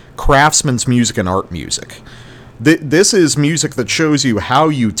like craftsman's music and art music. This is music that shows you how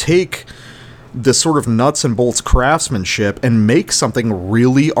you take the sort of nuts and bolts craftsmanship and make something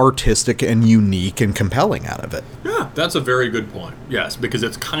really artistic and unique and compelling out of it. Yeah, that's a very good point. Yes, because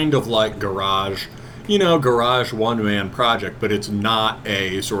it's kind of like garage, garage one-man project, but it's not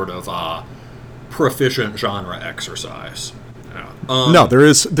a sort of proficient genre exercise. No,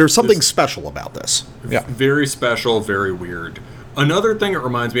 there's something special about this. Yeah, very special, very weird. Another thing it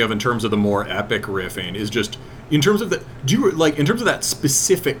reminds me of in terms of the more epic riffing is just in terms of that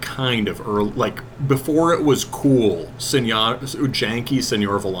specific kind of, or like before it was cool, janky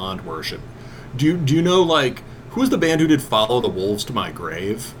Seigneur Voland worship. Do you know like who's the band who did Follow the Wolves to My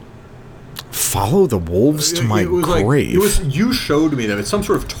Grave? Follow the Wolves to My Grave. You showed me them. It's some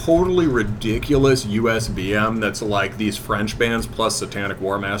sort of totally ridiculous USBM that's like these French bands plus Satanic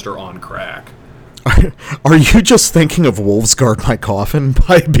Warmaster on crack. Are you just thinking of Wolves Guard My Coffin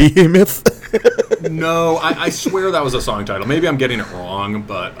by Behemoth? No, I swear that was a song title. Maybe I'm getting it wrong,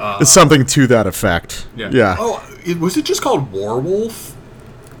 but it's something to that effect. Yeah. Oh, was it just called Warwolf?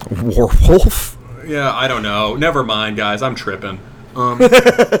 Warwolf? Yeah, I don't know. Never mind, guys. I'm tripping. All right.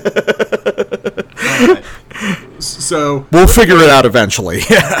 So We'll figure it out eventually.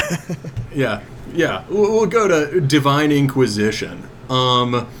 yeah. We'll go to Divine Inquisition.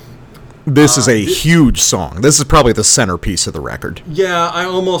 This is a huge song. This is probably the centerpiece of the record. Yeah, I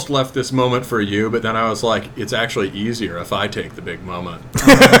almost left this moment for you, but then I was like, it's actually easier if I take the big moment.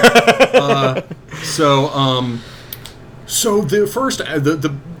 So the first,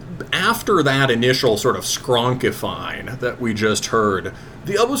 the after that initial sort of skronkifying that we just heard,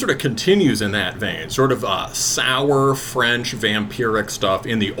 the album sort of continues in that vein, sort of sour French vampiric stuff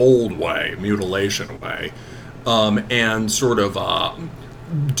in the old way, mutilation way, and sort of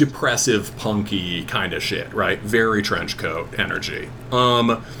depressive, punky kind of shit, right? Very trench coat energy.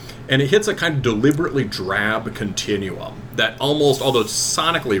 And it hits a kind of deliberately drab continuum that almost, although it's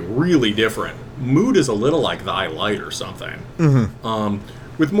sonically really different, mood is a little like Thy Light or something.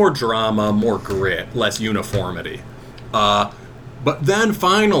 With more drama, more grit, less uniformity. But then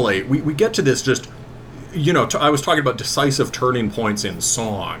finally, we get to this just, I was talking about decisive turning points in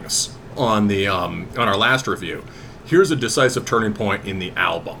songs on the on our last review. Here's a decisive turning point in the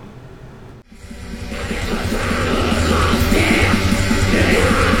album.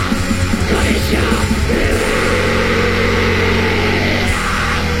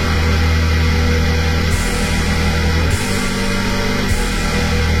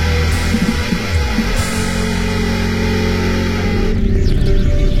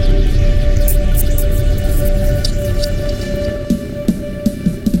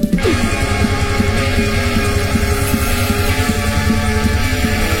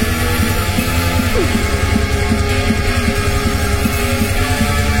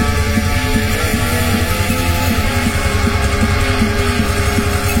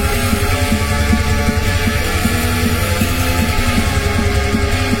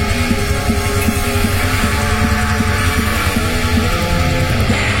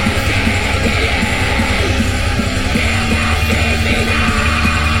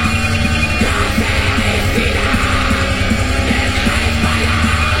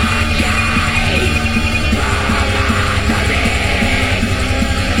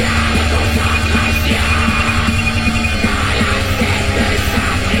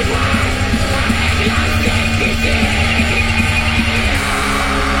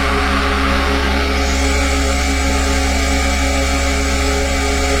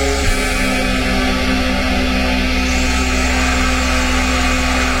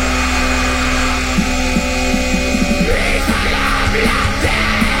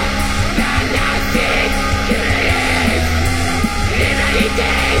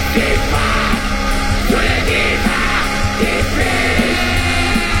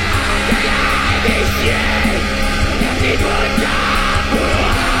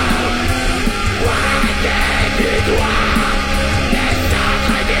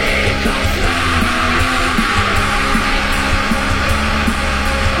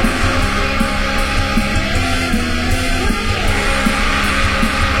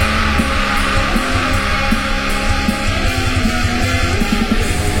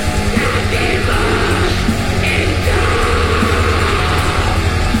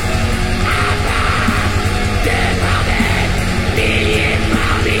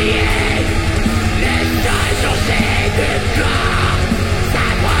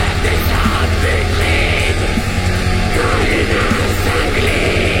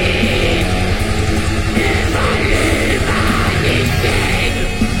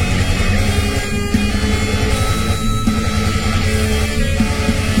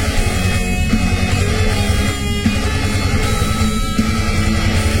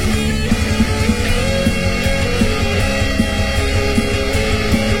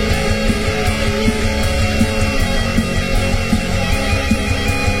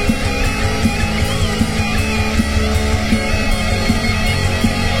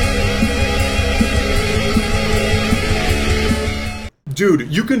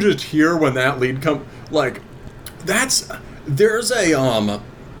 Dude, you can just hear when that lead comes, like, there's a, I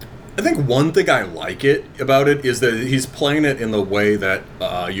think one thing I like about it is that he's playing it in the way that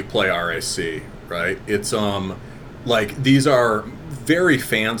you play RAC, right? It's, like, these are very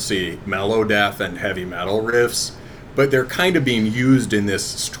fancy melodeath and heavy metal riffs, but they're kind of being used in this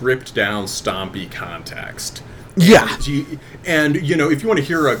stripped down, stompy context. Yeah. And, if you want to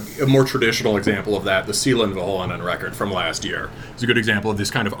hear a more traditional example of that, the Seelan Volonen record from last year is a good example of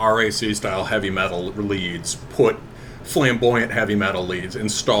this kind of RAC-style heavy metal leads, put flamboyant heavy metal leads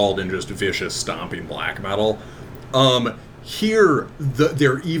installed in just vicious, stomping black metal. Here,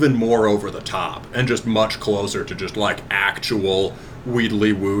 they're even more over the top and just much closer to just, like, actual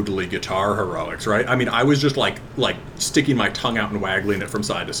wheedly woodly guitar heroics, right? I mean, I was just like sticking my tongue out and waggling it from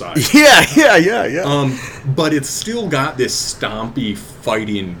side to side. Yeah. But it's still got this stompy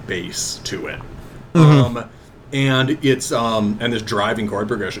fighting bass to it. And it's and this driving chord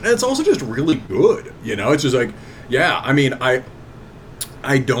progression. And it's also just really good. You know, it's just like, yeah, I mean, I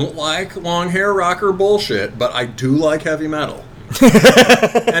don't like long hair rocker bullshit, but I do like heavy metal.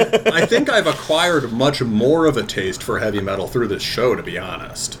 And I think I've acquired much more of a taste for heavy metal through this show, to be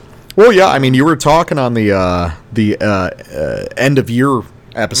honest. Well, yeah, I mean, you were talking on the end of year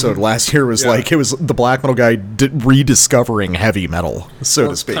episode last year was like it was the black metal guy rediscovering heavy metal,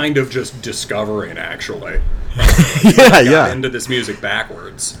 so to speak. Kind of just discovering, actually. Yeah. Into this music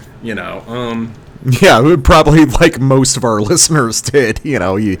backwards, you know. Yeah, probably like most of our listeners did. You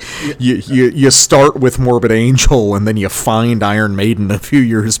know, you start with Morbid Angel and then you find Iron Maiden a few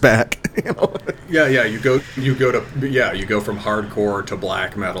years back. You know? Yeah. You go from hardcore to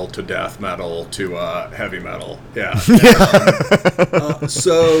black metal to death metal to heavy metal. Yeah.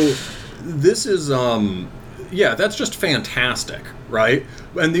 So this is that's just fantastic, right?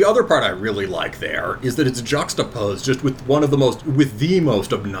 And the other part I really like there is that it's juxtaposed just with the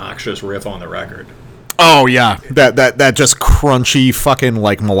most obnoxious riff on the record. Oh yeah, that just crunchy fucking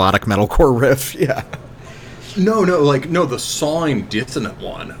like melodic metalcore riff. Yeah. No, the sawing dissonant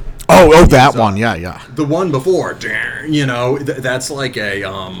one. Oh, that one. Yeah. The one before, you know, that's like a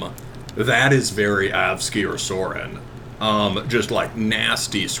that is very Avsky or Soren. Just like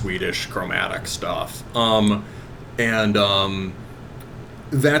nasty Swedish chromatic stuff.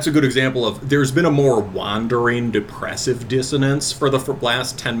 That's a good example of, there's been a more wandering, depressive dissonance for the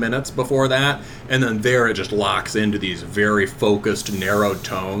last 10 minutes before that, and then there it just locks into these very focused, narrowed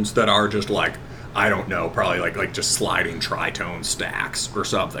tones that are just like, I don't know, probably like just sliding tritone stacks or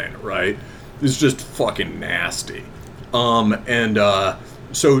something, right? It's just fucking nasty. So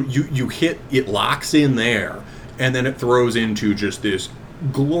you hit, it locks in there, and then it throws into just this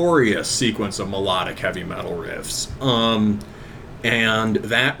glorious sequence of melodic heavy metal riffs. And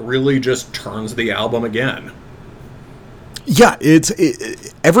that really just turns the album again. Yeah,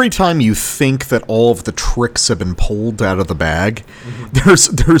 every time you think that all of the tricks have been pulled out of the bag,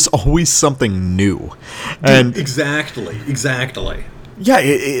 there's always something new. And exactly. Yeah,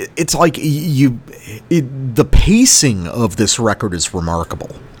 it's like the pacing of this record is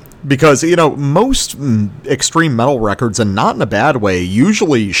remarkable. Because, you know, most extreme metal records, and not in a bad way,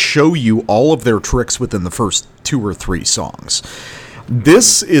 usually show you all of their tricks within the first 2 or 3 songs.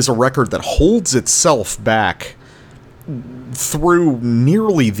 This is a record that holds itself back through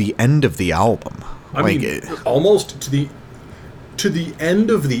nearly the end of the album. I mean, almost to the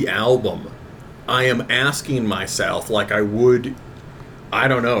end of the album, I am asking myself, like I would, I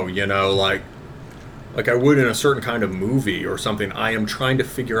don't know, you know, like I would in a certain kind of movie or something, I am trying to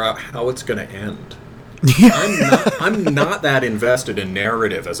figure out how it's going to end. Yeah. I'm not that invested in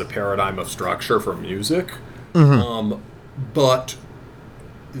narrative as a paradigm of structure for music. But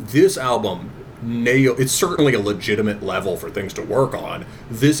this album it's certainly a legitimate level for things to work on.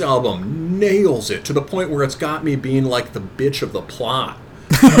 This album nails it to the point where it's got me being like the bitch of the plot.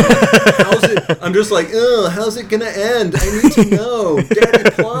 I'm just like, how's it gonna end? I need to know.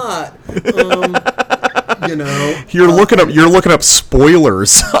 Daddy plot. You know, you're looking up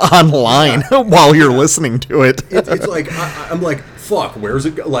spoilers online while you're listening to it. It's like I'm like, fuck, where's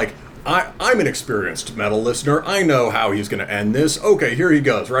it go? Like, I'm an experienced metal listener. I know how he's going to end this. Okay, here he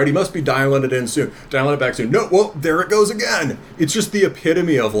goes, right? He must be dialing it in soon. Dialing it back soon. No, well, there it goes again. It's just the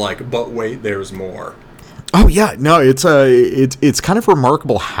epitome of like, but wait, there's more. Oh yeah, no, it's kind of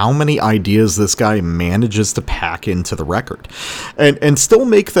remarkable how many ideas this guy manages to pack into the record, and still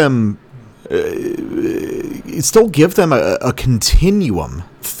make them. Still give them a continuum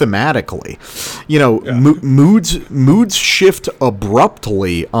thematically. You know, moods shift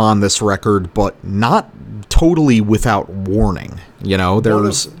abruptly on this record, but not totally without warning. You know,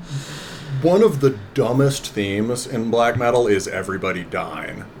 there's one of the dumbest themes in black metal is everybody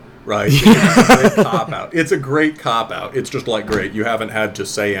dying. Right? It's a great cop-out. It's a great cop-out. It's just like, great, you haven't had to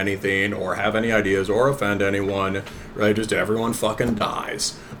say anything or have any ideas or offend anyone, right? Just everyone fucking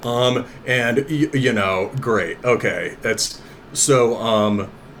dies. And, you know, great. Okay, that's... So,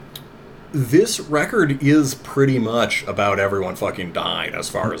 this record is pretty much about everyone fucking dying, as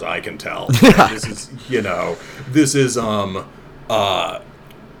far as I can tell. This is, you know,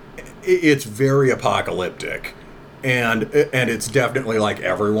 it's very apocalyptic. And it's definitely like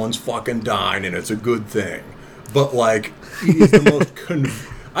everyone's fucking dying and it's a good thing. But like, it is the most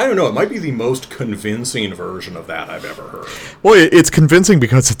I don't know, it might be the most convincing version of that I've ever heard. Well, it's convincing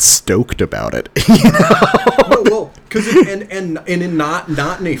because it's stoked about it. You know? Well, Because and in not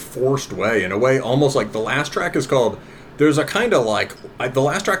in a forced way, in a way almost like the last track is called. There's a kind of like the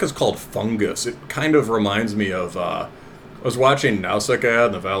last track is called Fungus. It kind of reminds me of. I was watching Nausicaa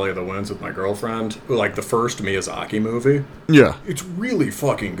in the Valley of the Winds with my girlfriend, like the first Miyazaki movie. Yeah. It's really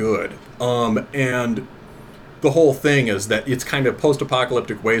fucking good. And the whole thing is that it's kind of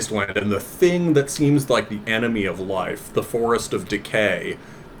post-apocalyptic wasteland, and the thing that seems like the enemy of life, the forest of decay,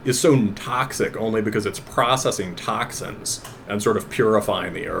 is so toxic only because it's processing toxins and sort of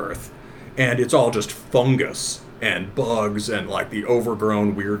purifying the earth. And it's all just fungus and bugs and like the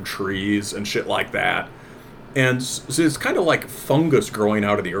overgrown weird trees and shit like that. And so it's kind of like fungus growing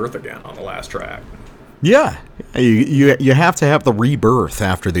out of the earth again on the last track. Yeah, you have to have the rebirth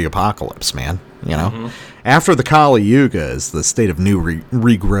after the apocalypse, man. You know, after the Kali Yuga is the state of new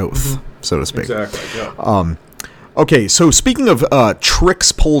regrowth, so to speak. Exactly. Yeah. Okay, so speaking of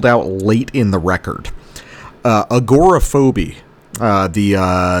tricks pulled out late in the record, Agoraphobia,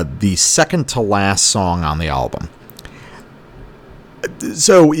 the second to last song on the album.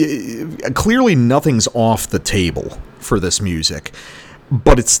 So clearly nothing's off the table for this music,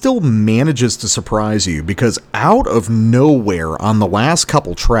 but it still manages to surprise you because out of nowhere on the last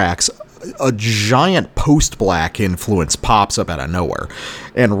couple tracks, a giant post-black influence pops up out of nowhere.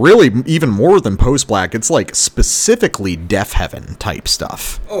 And really, even more than post-black, it's like specifically Deafheaven type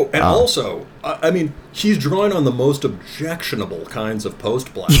stuff. Oh, and also, I mean, he's drawing on the most objectionable kinds of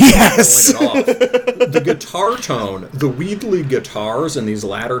post-black. Yes! The guitar tone, the wheedly guitars in these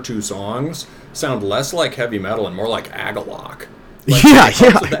latter two songs sound less like heavy metal and more like Agalloch. Like,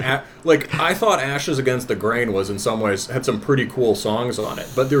 like, I thought Ashes Against the Grain was in some ways, had some pretty cool songs on it,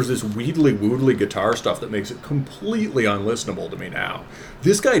 but there's this wheedly-woodly guitar stuff that makes it completely unlistenable to me now.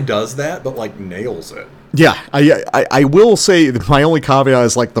 This guy does that, but, like, nails it. Yeah, I will say that my only caveat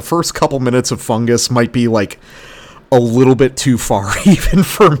is, like, the first couple minutes of Fungus might be, like, a little bit too far even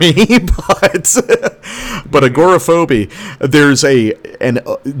for me, but Agoraphobia, there's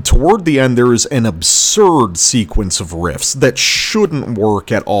toward the end there's an absurd sequence of riffs that shouldn't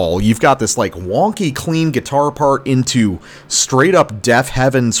work at all. You've got this like wonky clean guitar part into straight up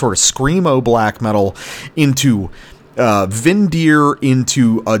Deafheaven sort of screamo black metal into Vindir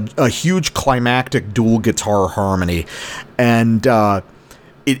into a huge climactic dual guitar harmony, and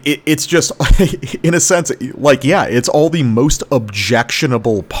it's just, in a sense, like, yeah, it's all the most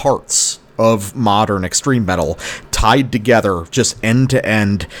objectionable parts of modern extreme metal tied together, just end to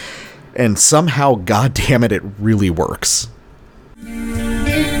end, and somehow, goddammit, it really works.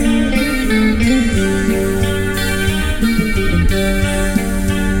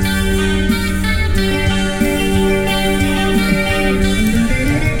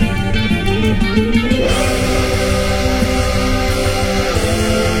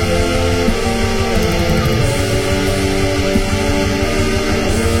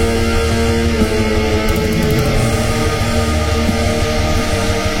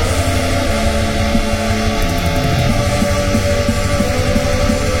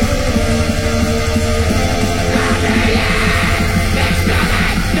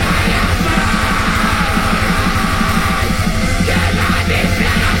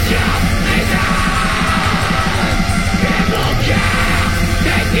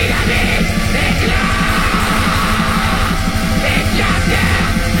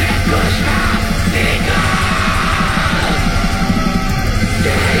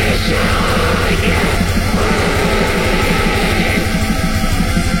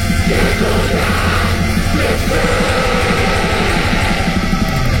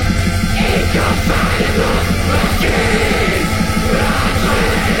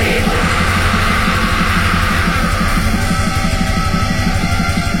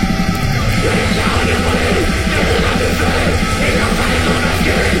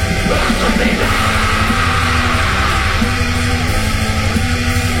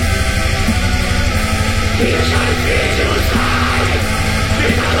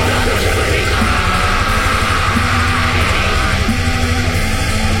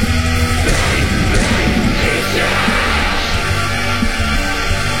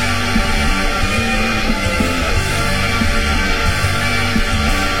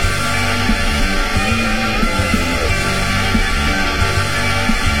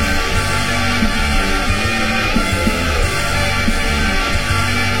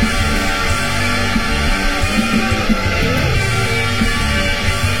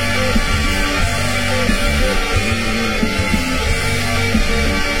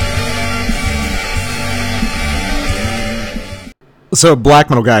 So, Black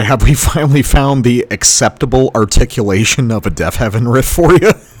Metal Guy, have we finally found the acceptable articulation of a Deafheaven riff for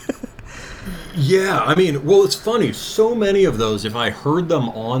you? Yeah, I mean, well, it's funny. So many of those, if I heard them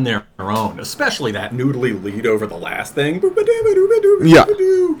on their own, especially that noodly lead over the last thing, Yeah.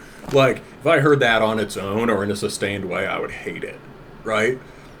 like if I heard that on its own or in a sustained way, I would hate it, right?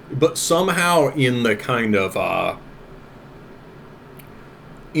 But somehow, in the kind of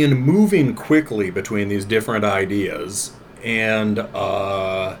in moving quickly between these different ideas and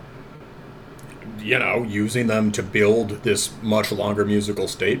using them to build this much longer musical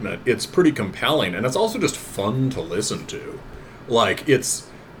statement, it's pretty compelling, and it's also just fun to listen to. Like,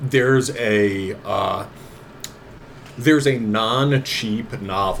 there's a non-cheap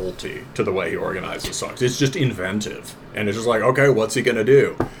novelty to the way he organizes songs. It's just inventive, and it's just like, okay, what's he gonna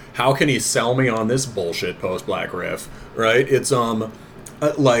do? How can he sell me on this bullshit post-Black riff, right? It's and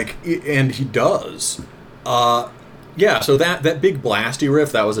he does. Yeah, so that big blasty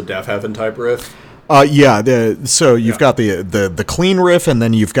riff, that was a Deaf Heaven type riff. So you've got the clean riff, and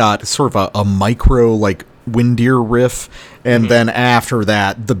then you've got sort of a micro, like, windier riff, and then after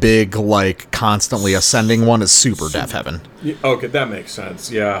that, the big, like, constantly ascending one is super Deaf Heaven. Yeah, okay, that makes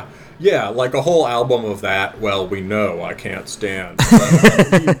sense, yeah. Yeah, like a whole album of that, well, we know I can't stand.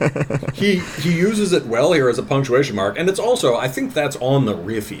 But, he uses it well here as a punctuation mark, and it's also, I think that's on the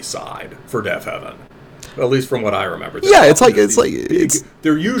riffy side for Deaf Heaven. At least from what I remember. They're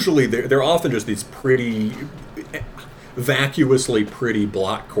often just these pretty, vacuously pretty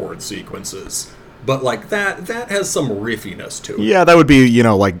block chord sequences. But like that has some riffiness to it. Yeah, that would be,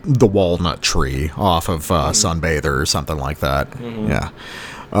 like the Walnut Tree off of Sunbather or something like that. Mm-hmm. Yeah.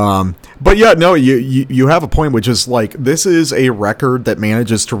 But yeah, no, you have a point, which is like, this is a record that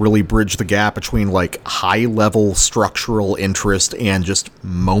manages to really bridge the gap between like high level structural interest and just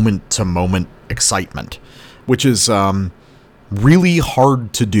moment to moment excitement, which is really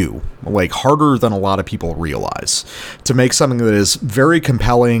hard to do, like harder than a lot of people realize, to make something that is very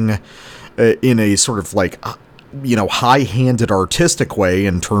compelling in a sort of like high-handed artistic way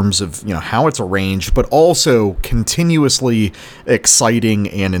in terms of how it's arranged, but also continuously exciting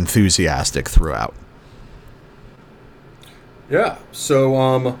and enthusiastic throughout. Yeah.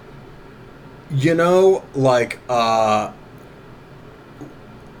 So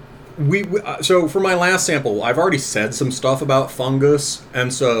so for my last sample, I've already said some stuff about Fungus,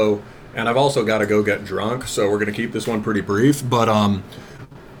 and I've also got to go get drunk, so we're gonna keep this one pretty brief. But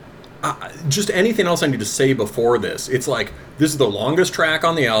just anything else I need to say before this? It's like, this is the longest track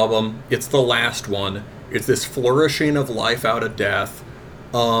on the album. It's the last one. It's this flourishing of life out of death.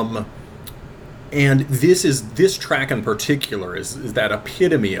 And this track in particular is that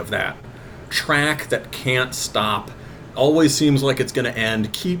epitome of that track that can't stop, always seems like it's going to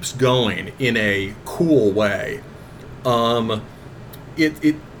end, keeps going in a cool way.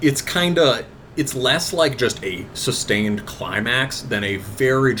 It's less like just a sustained climax than a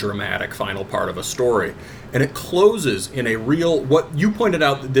very dramatic final part of a story. And it closes in a real, what you pointed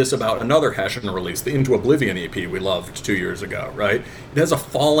out this about another Hessian release, the Into Oblivion EP we loved 2 years ago, right? It has a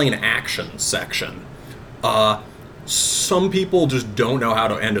falling action section. Some people just don't know how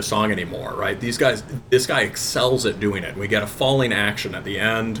to end a song anymore, right? This guy excels at doing it. We get a falling action at the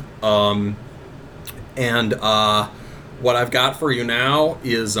end. What I've got for you now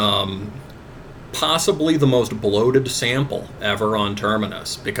is possibly the most bloated sample ever on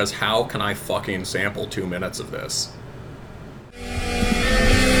Terminus, because how can I fucking sample 2 minutes of this?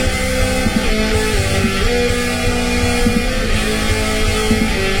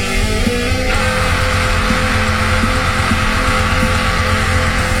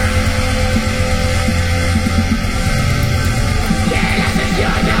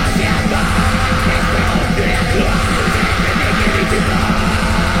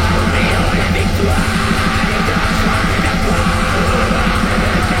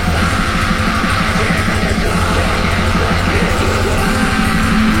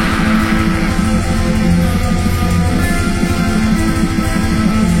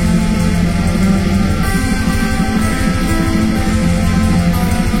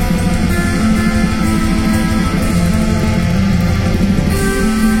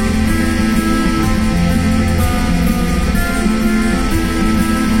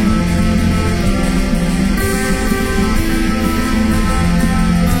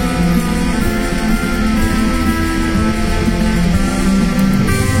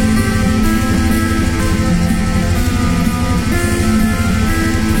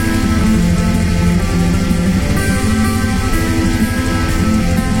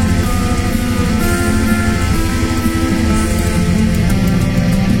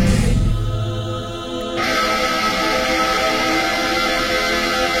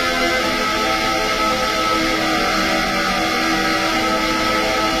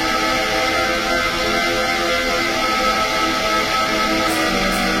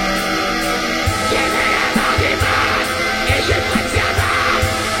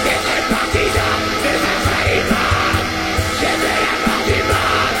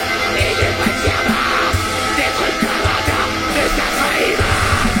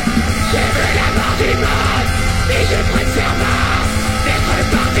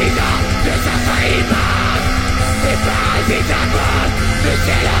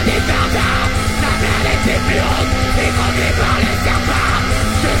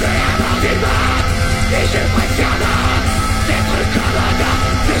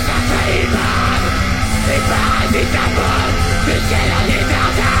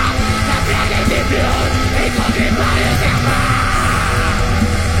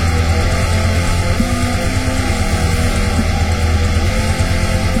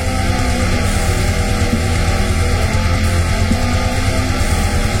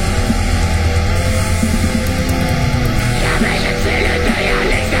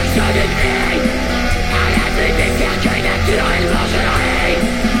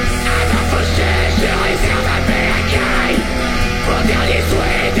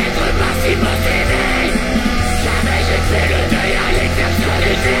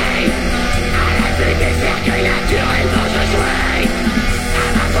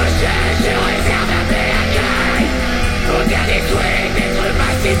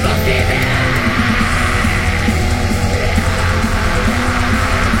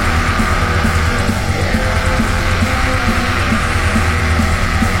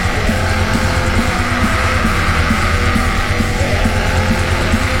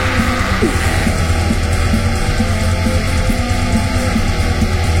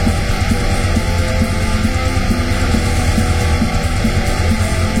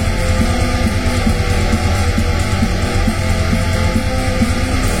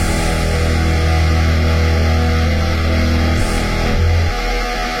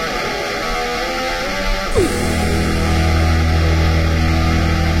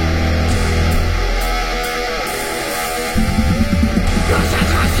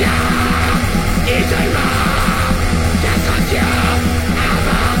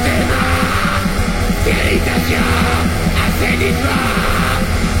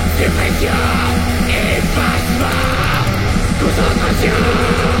 Suppression, effacement,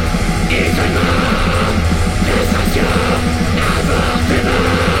 concentration.